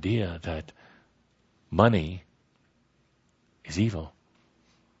idea that money is evil?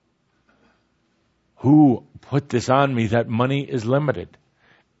 Who put this on me that money is limited?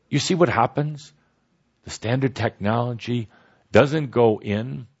 You see what happens? The standard technology doesn't go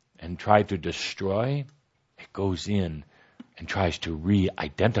in and try to destroy. It goes in and tries to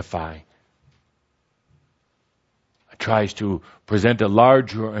re-identify. It tries to present a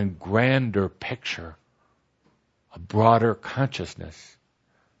larger and grander picture, a broader consciousness.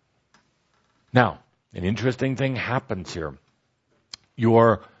 Now, an interesting thing happens here.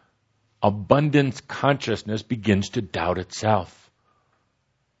 Your abundance consciousness begins to doubt itself.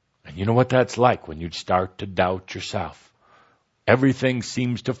 And you know what that's like when you start to doubt yourself. Everything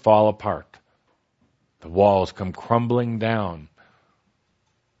seems to fall apart. The walls come crumbling down.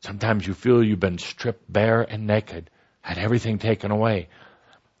 Sometimes you feel you've been stripped bare and naked, had everything taken away.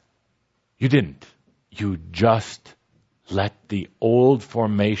 You didn't. You just let the old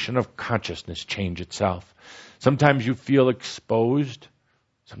formation of consciousness change itself. Sometimes you feel exposed.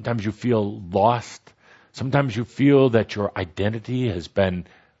 Sometimes you feel lost. Sometimes you feel that your identity has been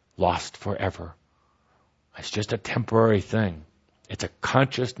lost forever. It's just a temporary thing. It's a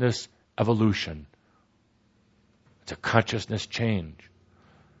consciousness evolution. It's a consciousness change.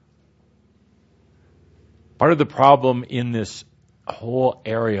 Part of the problem in this whole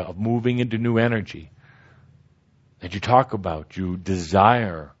area of moving into new energy that you talk about, you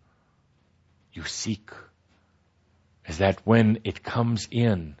desire, you seek, is that when it comes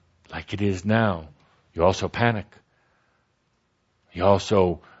in, like it is now, you also panic. You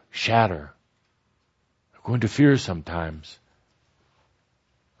also shatter. You go into fear sometimes.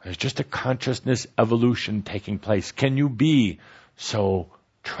 There's just a consciousness evolution taking place. Can you be so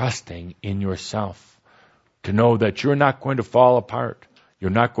trusting in yourself to know that you're not going to fall apart? You're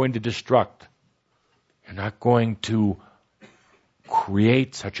not going to destruct. You're not going to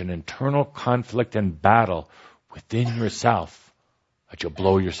create such an internal conflict and battle within yourself that you'll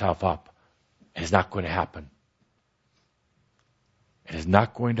blow yourself up. It is not going to happen. It is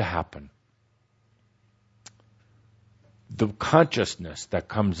not going to happen. The consciousness that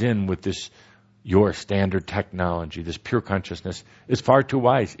comes in with this, your standard technology, this pure consciousness, is far too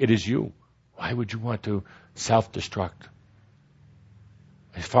wise. It is you. Why would you want to self-destruct?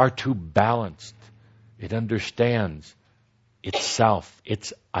 It's far too balanced. It understands itself,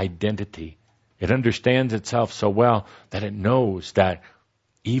 its identity. It understands itself so well that it knows that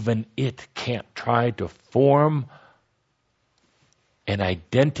even it can't try to form an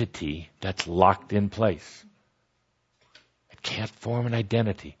identity that's locked in place. It can't form an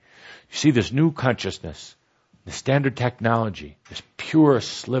identity. You see, this new consciousness, the standard technology, this pure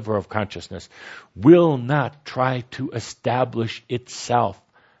sliver of consciousness, will not try to establish itself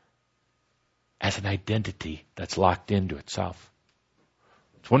as an identity that's locked into itself.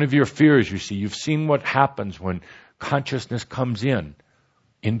 It's one of your fears, you see. You've seen what happens when consciousness comes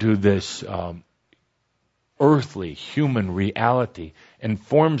into this earthly human reality and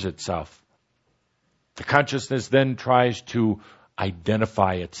forms itself. The consciousness then tries to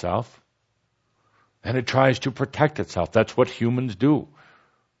identify itself, and it tries to protect itself. That's what humans do.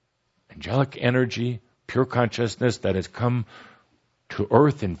 Angelic energy, pure consciousness that has come to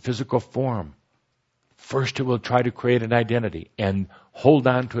earth in physical form. First, it will try to create an identity and hold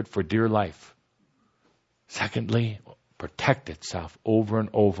on to it for dear life. Secondly, protect itself over and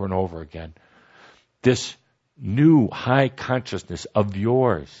over and over again. This new high consciousness of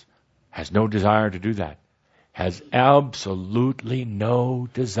yours has no desire to do that. Has absolutely no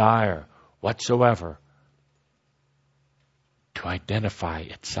desire whatsoever to identify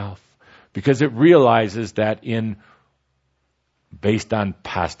itself. Because it realizes that based on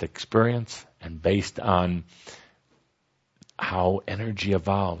past experience and based on how energy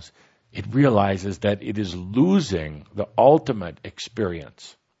evolves, it realizes that it is losing the ultimate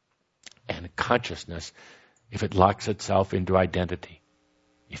experience and consciousness if it locks itself into identity.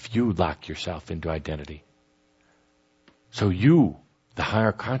 If you lock yourself into identity. So you, the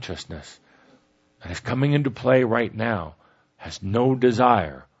higher consciousness that is coming into play right now, has no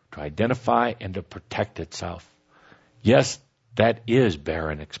desire to identify and to protect itself. Yes, that is bare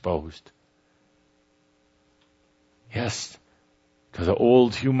and exposed. Yes, to the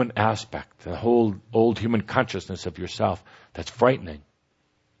old human aspect, the whole old human consciousness of yourself, that's frightening.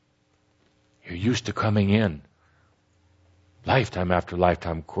 You're used to coming in, lifetime after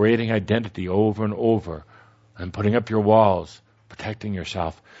lifetime, creating identity over and over, and putting up your walls, protecting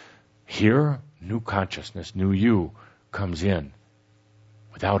yourself. Here, new consciousness, new you, comes in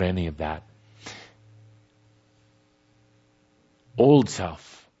without any of that. Old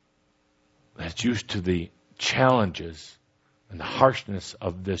self, that's used to the challenges and the harshness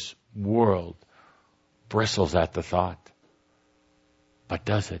of this world, bristles at the thought. But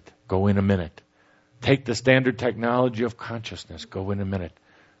does it? Go in a minute. Take the standard technology of consciousness, go in a minute,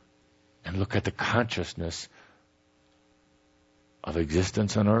 and look at the consciousness of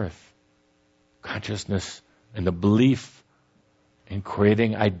existence on earth. Consciousness and the belief in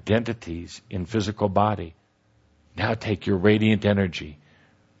creating identities in physical body. Now take your radiant energy.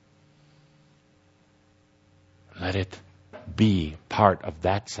 Let it be part of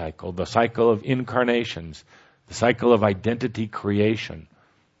that cycle, the cycle of incarnations, the cycle of identity creation.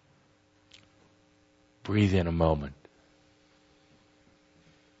 Breathe in a moment.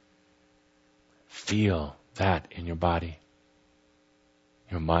 Feel that in your body,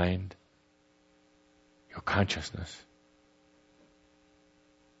 your mind, your consciousness.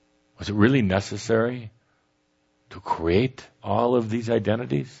 Was it really necessary to create all of these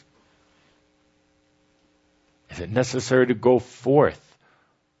identities? Is it necessary to go forth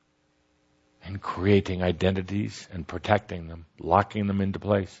in creating identities and protecting them, locking them into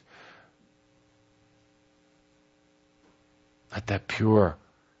place? Let that pure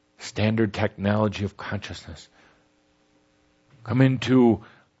standard technology of consciousness come into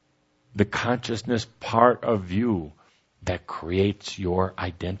the consciousness part of you that creates your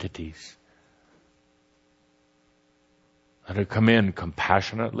identities. Let it come in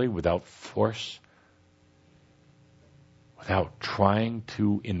compassionately, without force, without trying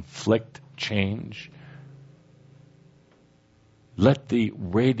to inflict change. Let the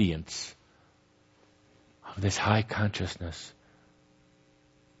radiance of this high consciousness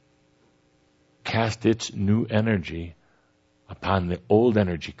cast its new energy upon the old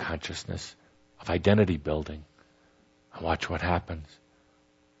energy consciousness of identity building. And watch what happens.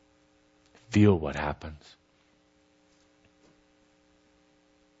 Feel what happens.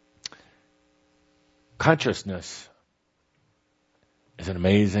 Consciousness is an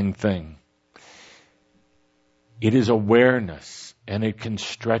amazing thing. It is awareness, and it can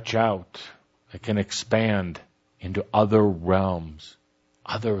stretch out, it can expand into other realms,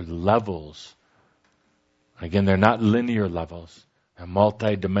 other levels. Again, they're not linear levels, they're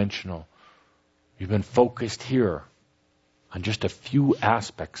multidimensional. You've been focused here on just a few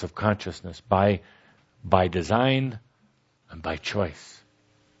aspects of consciousness by design and by choice.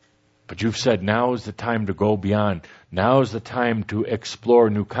 But you've said, now is the time to go beyond. Now is the time to explore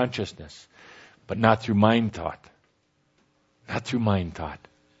new consciousness, but not through mind thought. Not through mind thought.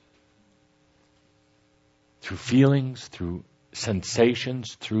 Through feelings, through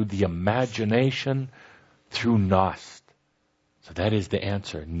sensations, through the imagination, through Gnost. So that is the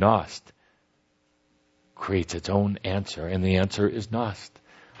answer. Gnost creates its own answer, and the answer is Gnost.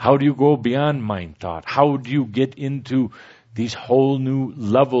 How do you go beyond mind thought? How do you get into these whole new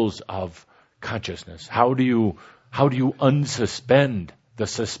levels of consciousness? How do you unsuspend the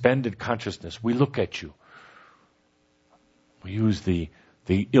suspended consciousness? We look at you. We use the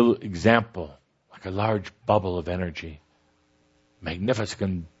example like a large bubble of energy,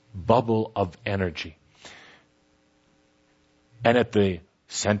 magnificent bubble of energy. And at the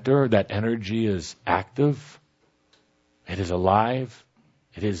center, that energy is active. It is alive.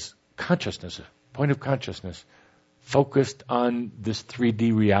 It is consciousness, a point of consciousness, focused on this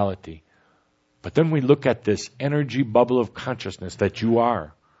 3D reality. But then we look at this energy bubble of consciousness that you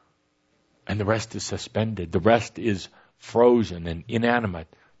are, and the rest is suspended. The rest is frozen and inanimate,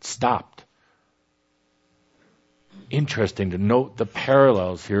 stopped. Interesting to note the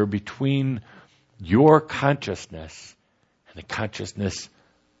parallels here between your consciousness and the consciousness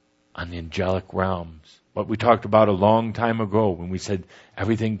on the angelic realms. What we talked about a long time ago when we said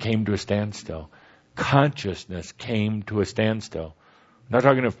everything came to a standstill. Consciousness came to a standstill. We're not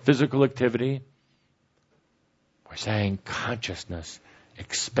talking of physical activity. We're saying consciousness,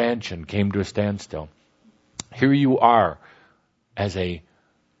 expansion came to a standstill. Here you are as a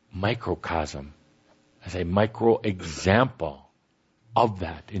microcosm, as a micro example of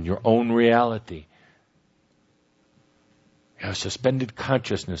that in your own reality. You have suspended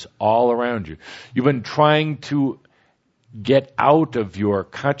consciousness all around you. You've been trying to get out of your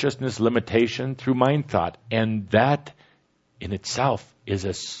consciousness limitation through mind thought, and that in itself is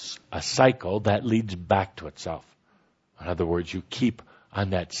a cycle that leads back to itself. In other words, you keep on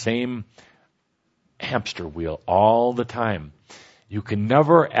that same hamster wheel all the time. You can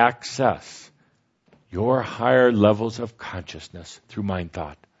never access your higher levels of consciousness through mind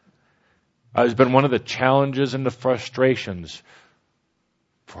thought. It's been one of the challenges and the frustrations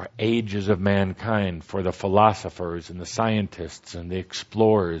for ages of mankind, for the philosophers and the scientists and the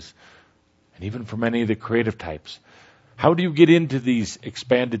explorers, and even for many of the creative types. How do you get into these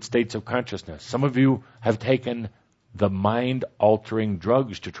expanded states of consciousness? Some of you have taken the mind-altering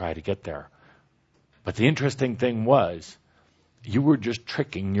drugs to try to get there. But the interesting thing was, you were just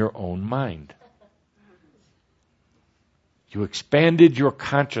tricking your own mind. You expanded your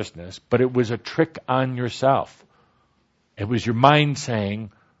consciousness, but it was a trick on yourself. It was your mind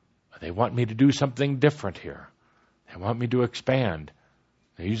saying, they want me to do something different here. They want me to expand.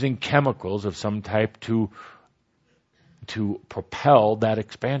 They're using chemicals of some type to propel that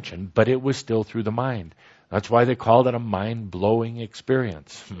expansion, but it was still through the mind. That's why they called it a mind-blowing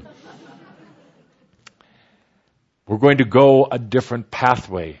experience. We're going to go a different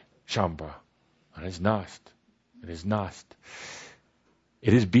pathway, Shaumbra. It is Nast. It is Nast.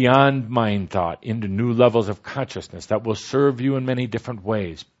 It is beyond mind thought into new levels of consciousness that will serve you in many different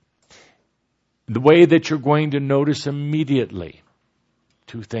ways. The way that you're going to notice immediately,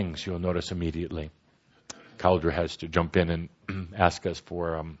 two things you'll notice immediately. Cauldre has to jump in and ask us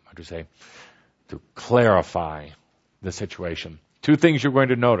for, to clarify the situation. Two things you're going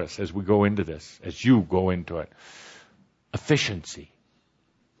to notice as we go into this, as you go into it. Efficiency.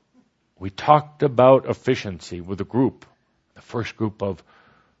 We talked about efficiency with a group, the first group of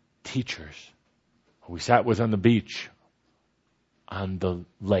teachers who we sat with on the beach on the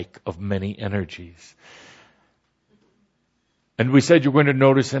lake of many energies. And we said you're going to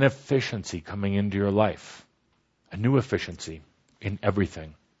notice an efficiency coming into your life, a new efficiency in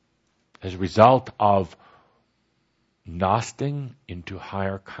everything as a result of nosting into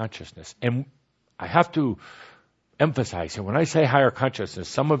higher consciousness. And I have to emphasize here, when I say higher consciousness,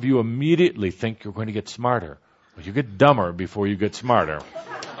 some of you immediately think you're going to get smarter. Well, you get dumber before you get smarter.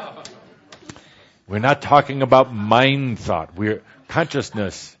 We're not talking about mind thought.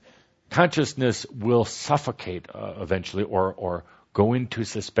 Consciousness will suffocate eventually or go into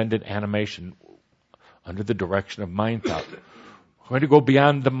suspended animation under the direction of mind thought. We're going to go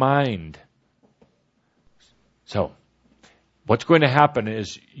beyond the mind. So, what's going to happen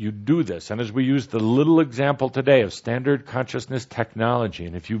is you do this, and as we use the little example today of standard consciousness technology,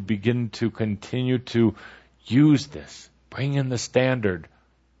 and if you begin to continue to use this, bring in the standard,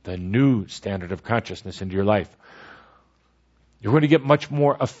 the new standard of consciousness into your life, you're going to get much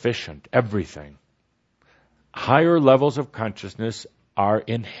more efficient, everything. Higher levels of consciousness are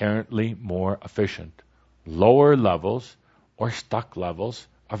inherently more efficient. Lower levels or stuck levels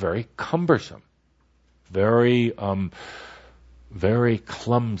are very cumbersome, very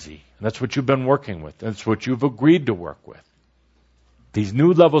clumsy. And that's what you've been working with. That's what you've agreed to work with. These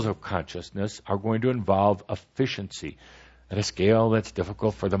new levels of consciousness are going to involve efficiency at a scale that's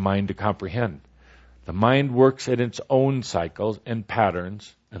difficult for the mind to comprehend. The mind works at its own cycles and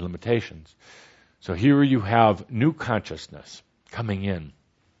patterns and limitations. So here you have new consciousness coming in.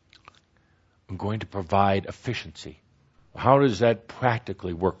 I'm going to provide efficiency. How does that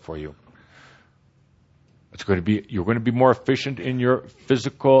practically work for you? You're going to be more efficient in your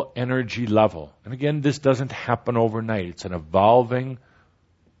physical energy level. And again, this doesn't happen overnight. It's an evolving,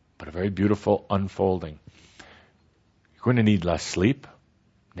 but a very beautiful unfolding. You're going to need less sleep,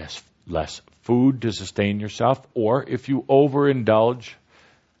 less food to sustain yourself, or if you overindulge,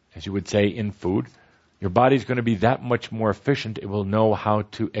 as you would say, in food, your body's going to be that much more efficient. It will know how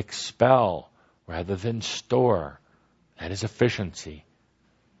to expel rather than store. That is efficiency.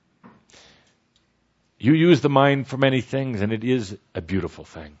 You use the mind for many things, and it is a beautiful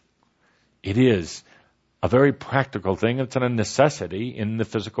thing. It is a very practical thing. It's a necessity in the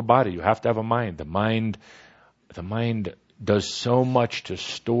physical body. You have to have a mind. The mind does so much to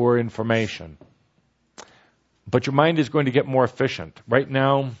store information. But your mind is going to get more efficient. Right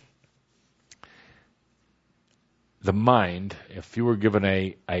now, the mind, if you were given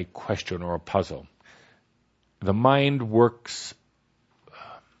a question or a puzzle, the mind works.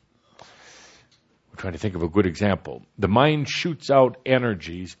 I'm trying to think of a good example. The mind shoots out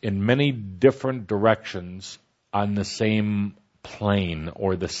energies in many different directions on the same plane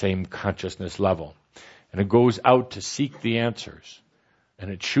or the same consciousness level. And it goes out to seek the answers.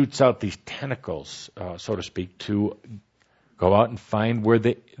 And it shoots out these tentacles, so to speak, to Go out and find where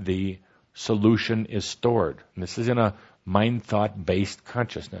the solution is stored. And this is in a mind thought based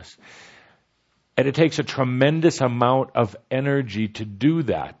consciousness. And it takes a tremendous amount of energy to do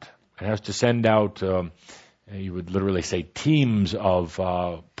that. It has to send out, you would literally say, teams of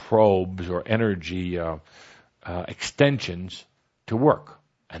probes or energy extensions to work.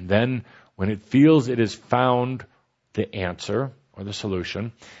 And then when it feels it has found the answer or the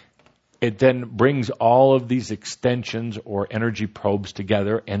solution, it then brings all of these extensions or energy probes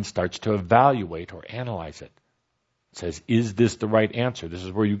together and starts to evaluate or analyze it. It says, is this the right answer? This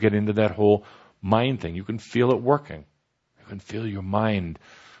is where you get into that whole mind thing. You can feel it working. You can feel your mind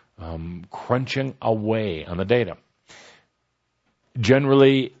crunching away on the data.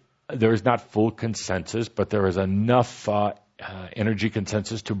 Generally, there is not full consensus, but there is enough energy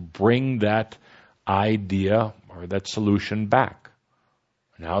consensus to bring that idea or that solution back.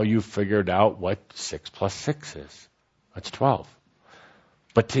 Now you've figured out what 6 plus 6 is. That's 12.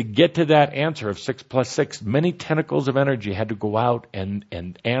 But to get to that answer of 6 plus 6, many tentacles of energy had to go out and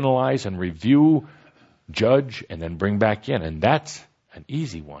analyze and review, judge, and then bring back in. And that's an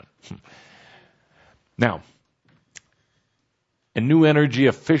easy one. Now, a new energy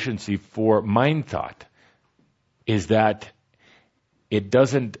efficiency for mind thought is that it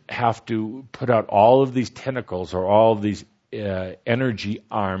doesn't have to put out all of these tentacles or all of these energy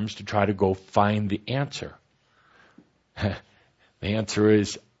arms to try to go find the answer. The answer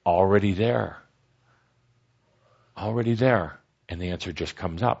is already there. Already there. And the answer just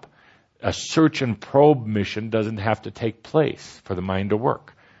comes up. A search and probe mission doesn't have to take place for the mind to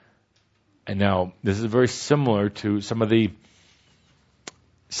work. And now, this is very similar to some of the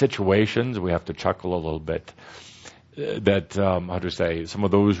situations, we have to chuckle a little bit, that, how to say, some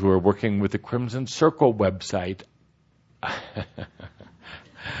of those who are working with the Crimson Circle website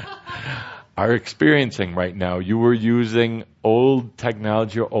are experiencing right now. You were using old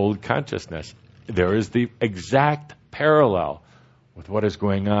technology or old consciousness. There is the exact parallel with what is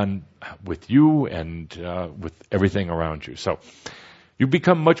going on with you and with everything around you. So you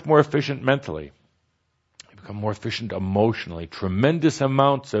become much more efficient mentally. You become more efficient emotionally. Tremendous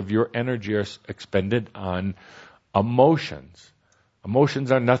amounts of your energy are expended on emotions.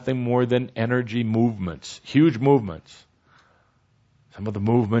 Emotions are nothing more than energy movements, huge movements. Some of the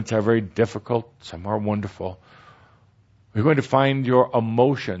movements are very difficult, some are wonderful. We're going to find your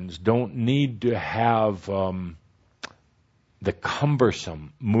emotions don't need to have the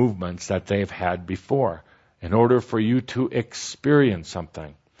cumbersome movements that they've had before in order for you to experience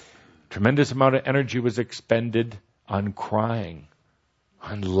something. Tremendous amount of energy was expended on crying,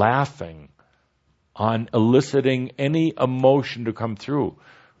 on laughing, on eliciting any emotion to come through.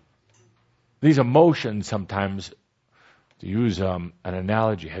 These emotions sometimes, to use an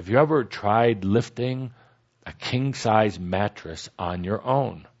analogy, have you ever tried lifting a king-size mattress on your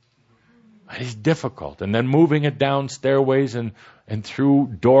own? It is difficult. And then moving it down stairways and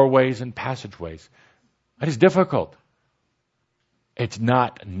through doorways and passageways. It is difficult. It's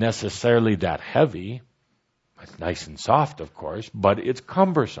not necessarily that heavy. It's nice and soft, of course, but it's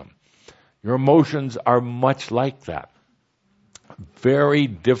cumbersome. Your emotions are much like that. Very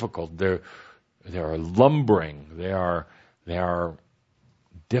difficult. They're lumbering. They are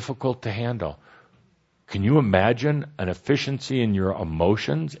difficult to handle. Can you imagine an efficiency in your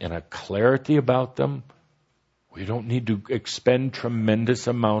emotions and a clarity about them? We don't need to expend tremendous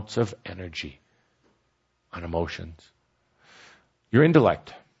amounts of energy on emotions. Your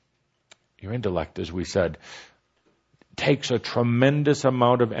intellect, as we said, takes a tremendous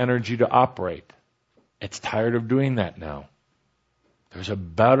amount of energy to operate. It's tired of doing that now. There's a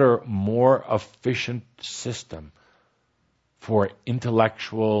better, more efficient system for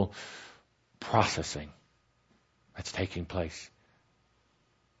intellectual processing that's taking place.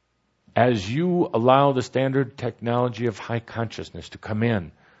 As you allow the standard technology of high consciousness to come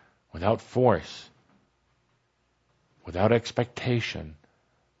in without force, without expectation,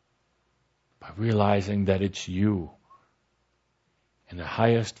 by realizing that it's you in the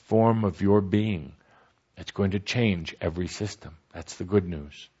highest form of your being, it's going to change every system. That's the good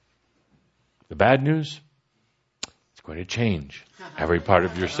news. The bad news, it's going to change every part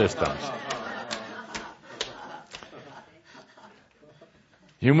of your systems.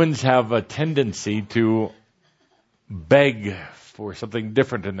 Humans have a tendency to beg for something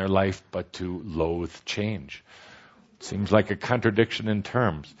different in their life, but to loathe change. It seems like a contradiction in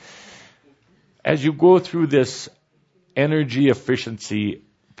terms. As you go through this energy efficiency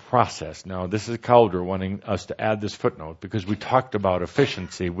process, now this is Calder wanting us to add this footnote because we talked about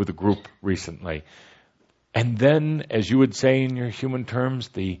efficiency with a group recently. And then, as you would say in your human terms,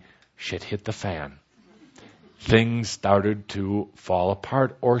 the shit hit the fan. things started to fall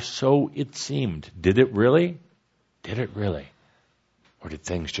apart, or so it seemed. Did it really? Did it really? Or did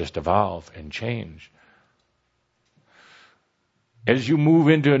things just evolve and change? As you move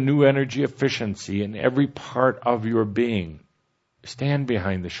into a new energy efficiency in every part of your being, stand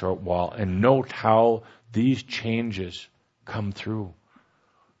behind the short wall and note how these changes come through.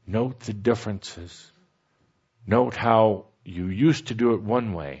 Note the differences. Note how you used to do it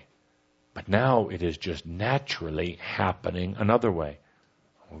one way, but now it is just naturally happening another way.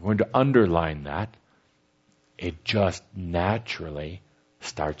 We're going to underline that. It just naturally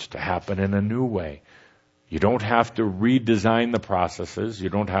starts to happen in a new way. You don't have to redesign the processes. You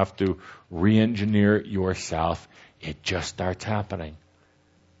don't have to re-engineer yourself. It just starts happening.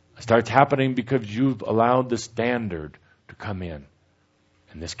 It starts happening because you've allowed the standard to come in.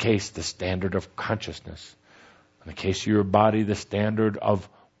 In this case, the standard of consciousness. In the case of your body, the standard of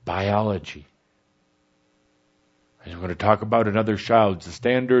biology. As we're going to talk about in other shrouds, the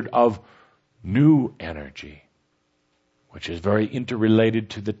standard of new energy, which is very interrelated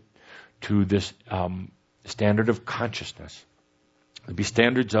to this standard of consciousness. There'll be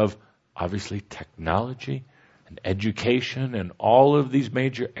standards of, obviously, technology and education and all of these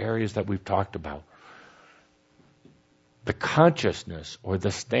major areas that we've talked about. The consciousness or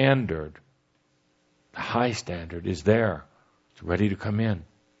the standard, the high standard, is there. It's ready to come in.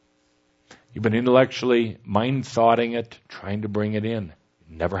 You've been intellectually mind-thoughting it, trying to bring it in.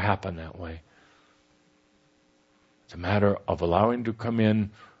 It never happened that way. It's a matter of allowing it to come in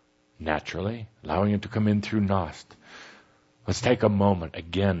naturally, allowing it to come in through Nost. Let's take a moment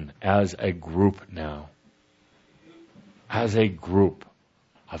again as a group now. As a group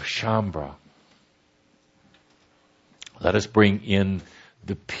of Shaumbra. Let us bring in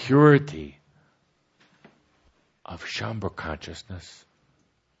the purity of Shaumbra consciousness,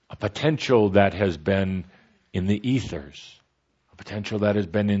 a potential that has been in the ethers, a potential that has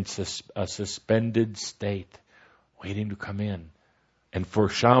been in a suspended state, waiting to come in. And for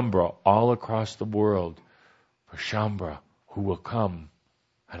Shaumbra all across the world, for Shaumbra who will come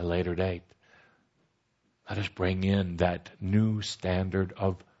at a later date, let us bring in that new standard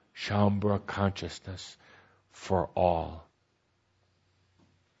of Shaumbra consciousness for all.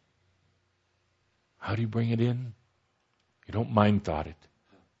 How do you bring it in? You don't mind thought it.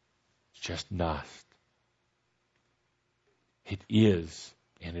 It's just Nost. It is,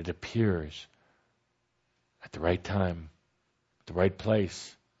 and it appears at the right time, at the right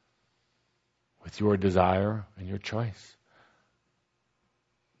place, with your desire and your choice.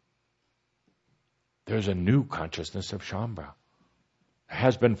 There's a new consciousness of Shaumbra. It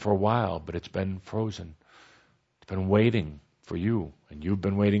has been for a while, but it's been frozen. It's been waiting for you, and you've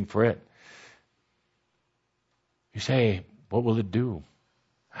been waiting for it. You say, what will it do?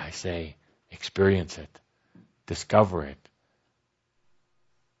 I say, experience it. Discover it.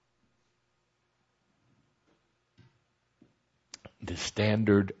 The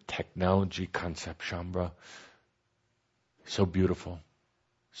standard technology concept, Shaumbra, so beautiful,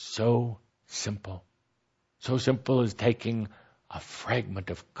 so simple. So simple as taking a fragment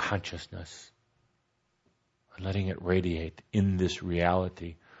of consciousness and letting it radiate in this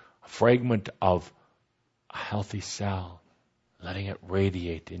reality. A fragment of a healthy cell, letting it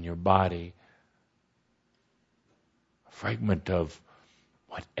radiate in your body. A fragment of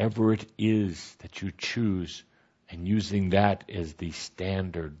whatever it is that you choose, and using that as the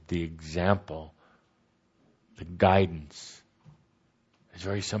standard, the example, the guidance. It's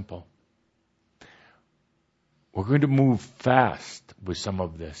very simple. We're going to move fast with some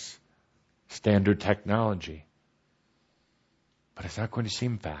of this standard technology, but it's not going to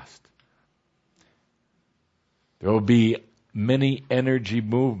seem fast. There will be many energy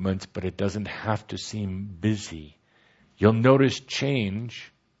movements, but it doesn't have to seem busy. You'll notice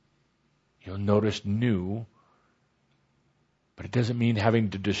change. You'll notice new. But it doesn't mean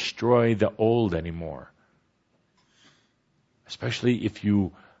having to destroy the old anymore. Especially if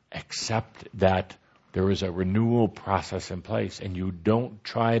you accept that there is a renewal process in place and you don't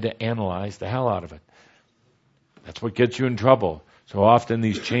try to analyze the hell out of it. That's what gets you in trouble. So often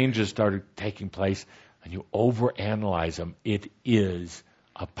these changes started taking place and you overanalyze them. It is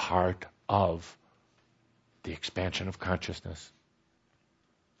a part of the expansion of consciousness.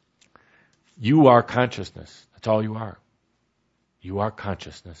 You are consciousness. That's all you are. You are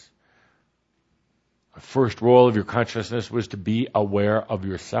consciousness. The first role of your consciousness was to be aware of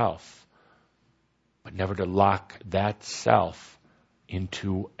yourself, but never to lock that self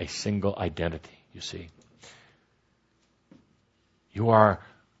into a single identity, you see. You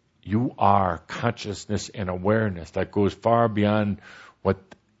are consciousness and awareness that goes far beyond what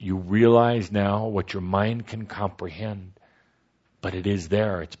you realize now what your mind can comprehend, but it is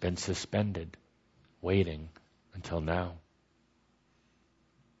there. It's been suspended, waiting until now.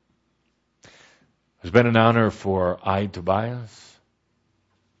 It's been an honor for I, Tobias,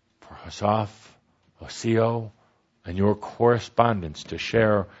 for Asaf, Osio, and your correspondence to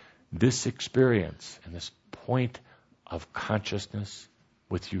share this experience and this point of consciousness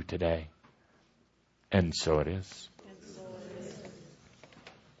with you today. And so it is.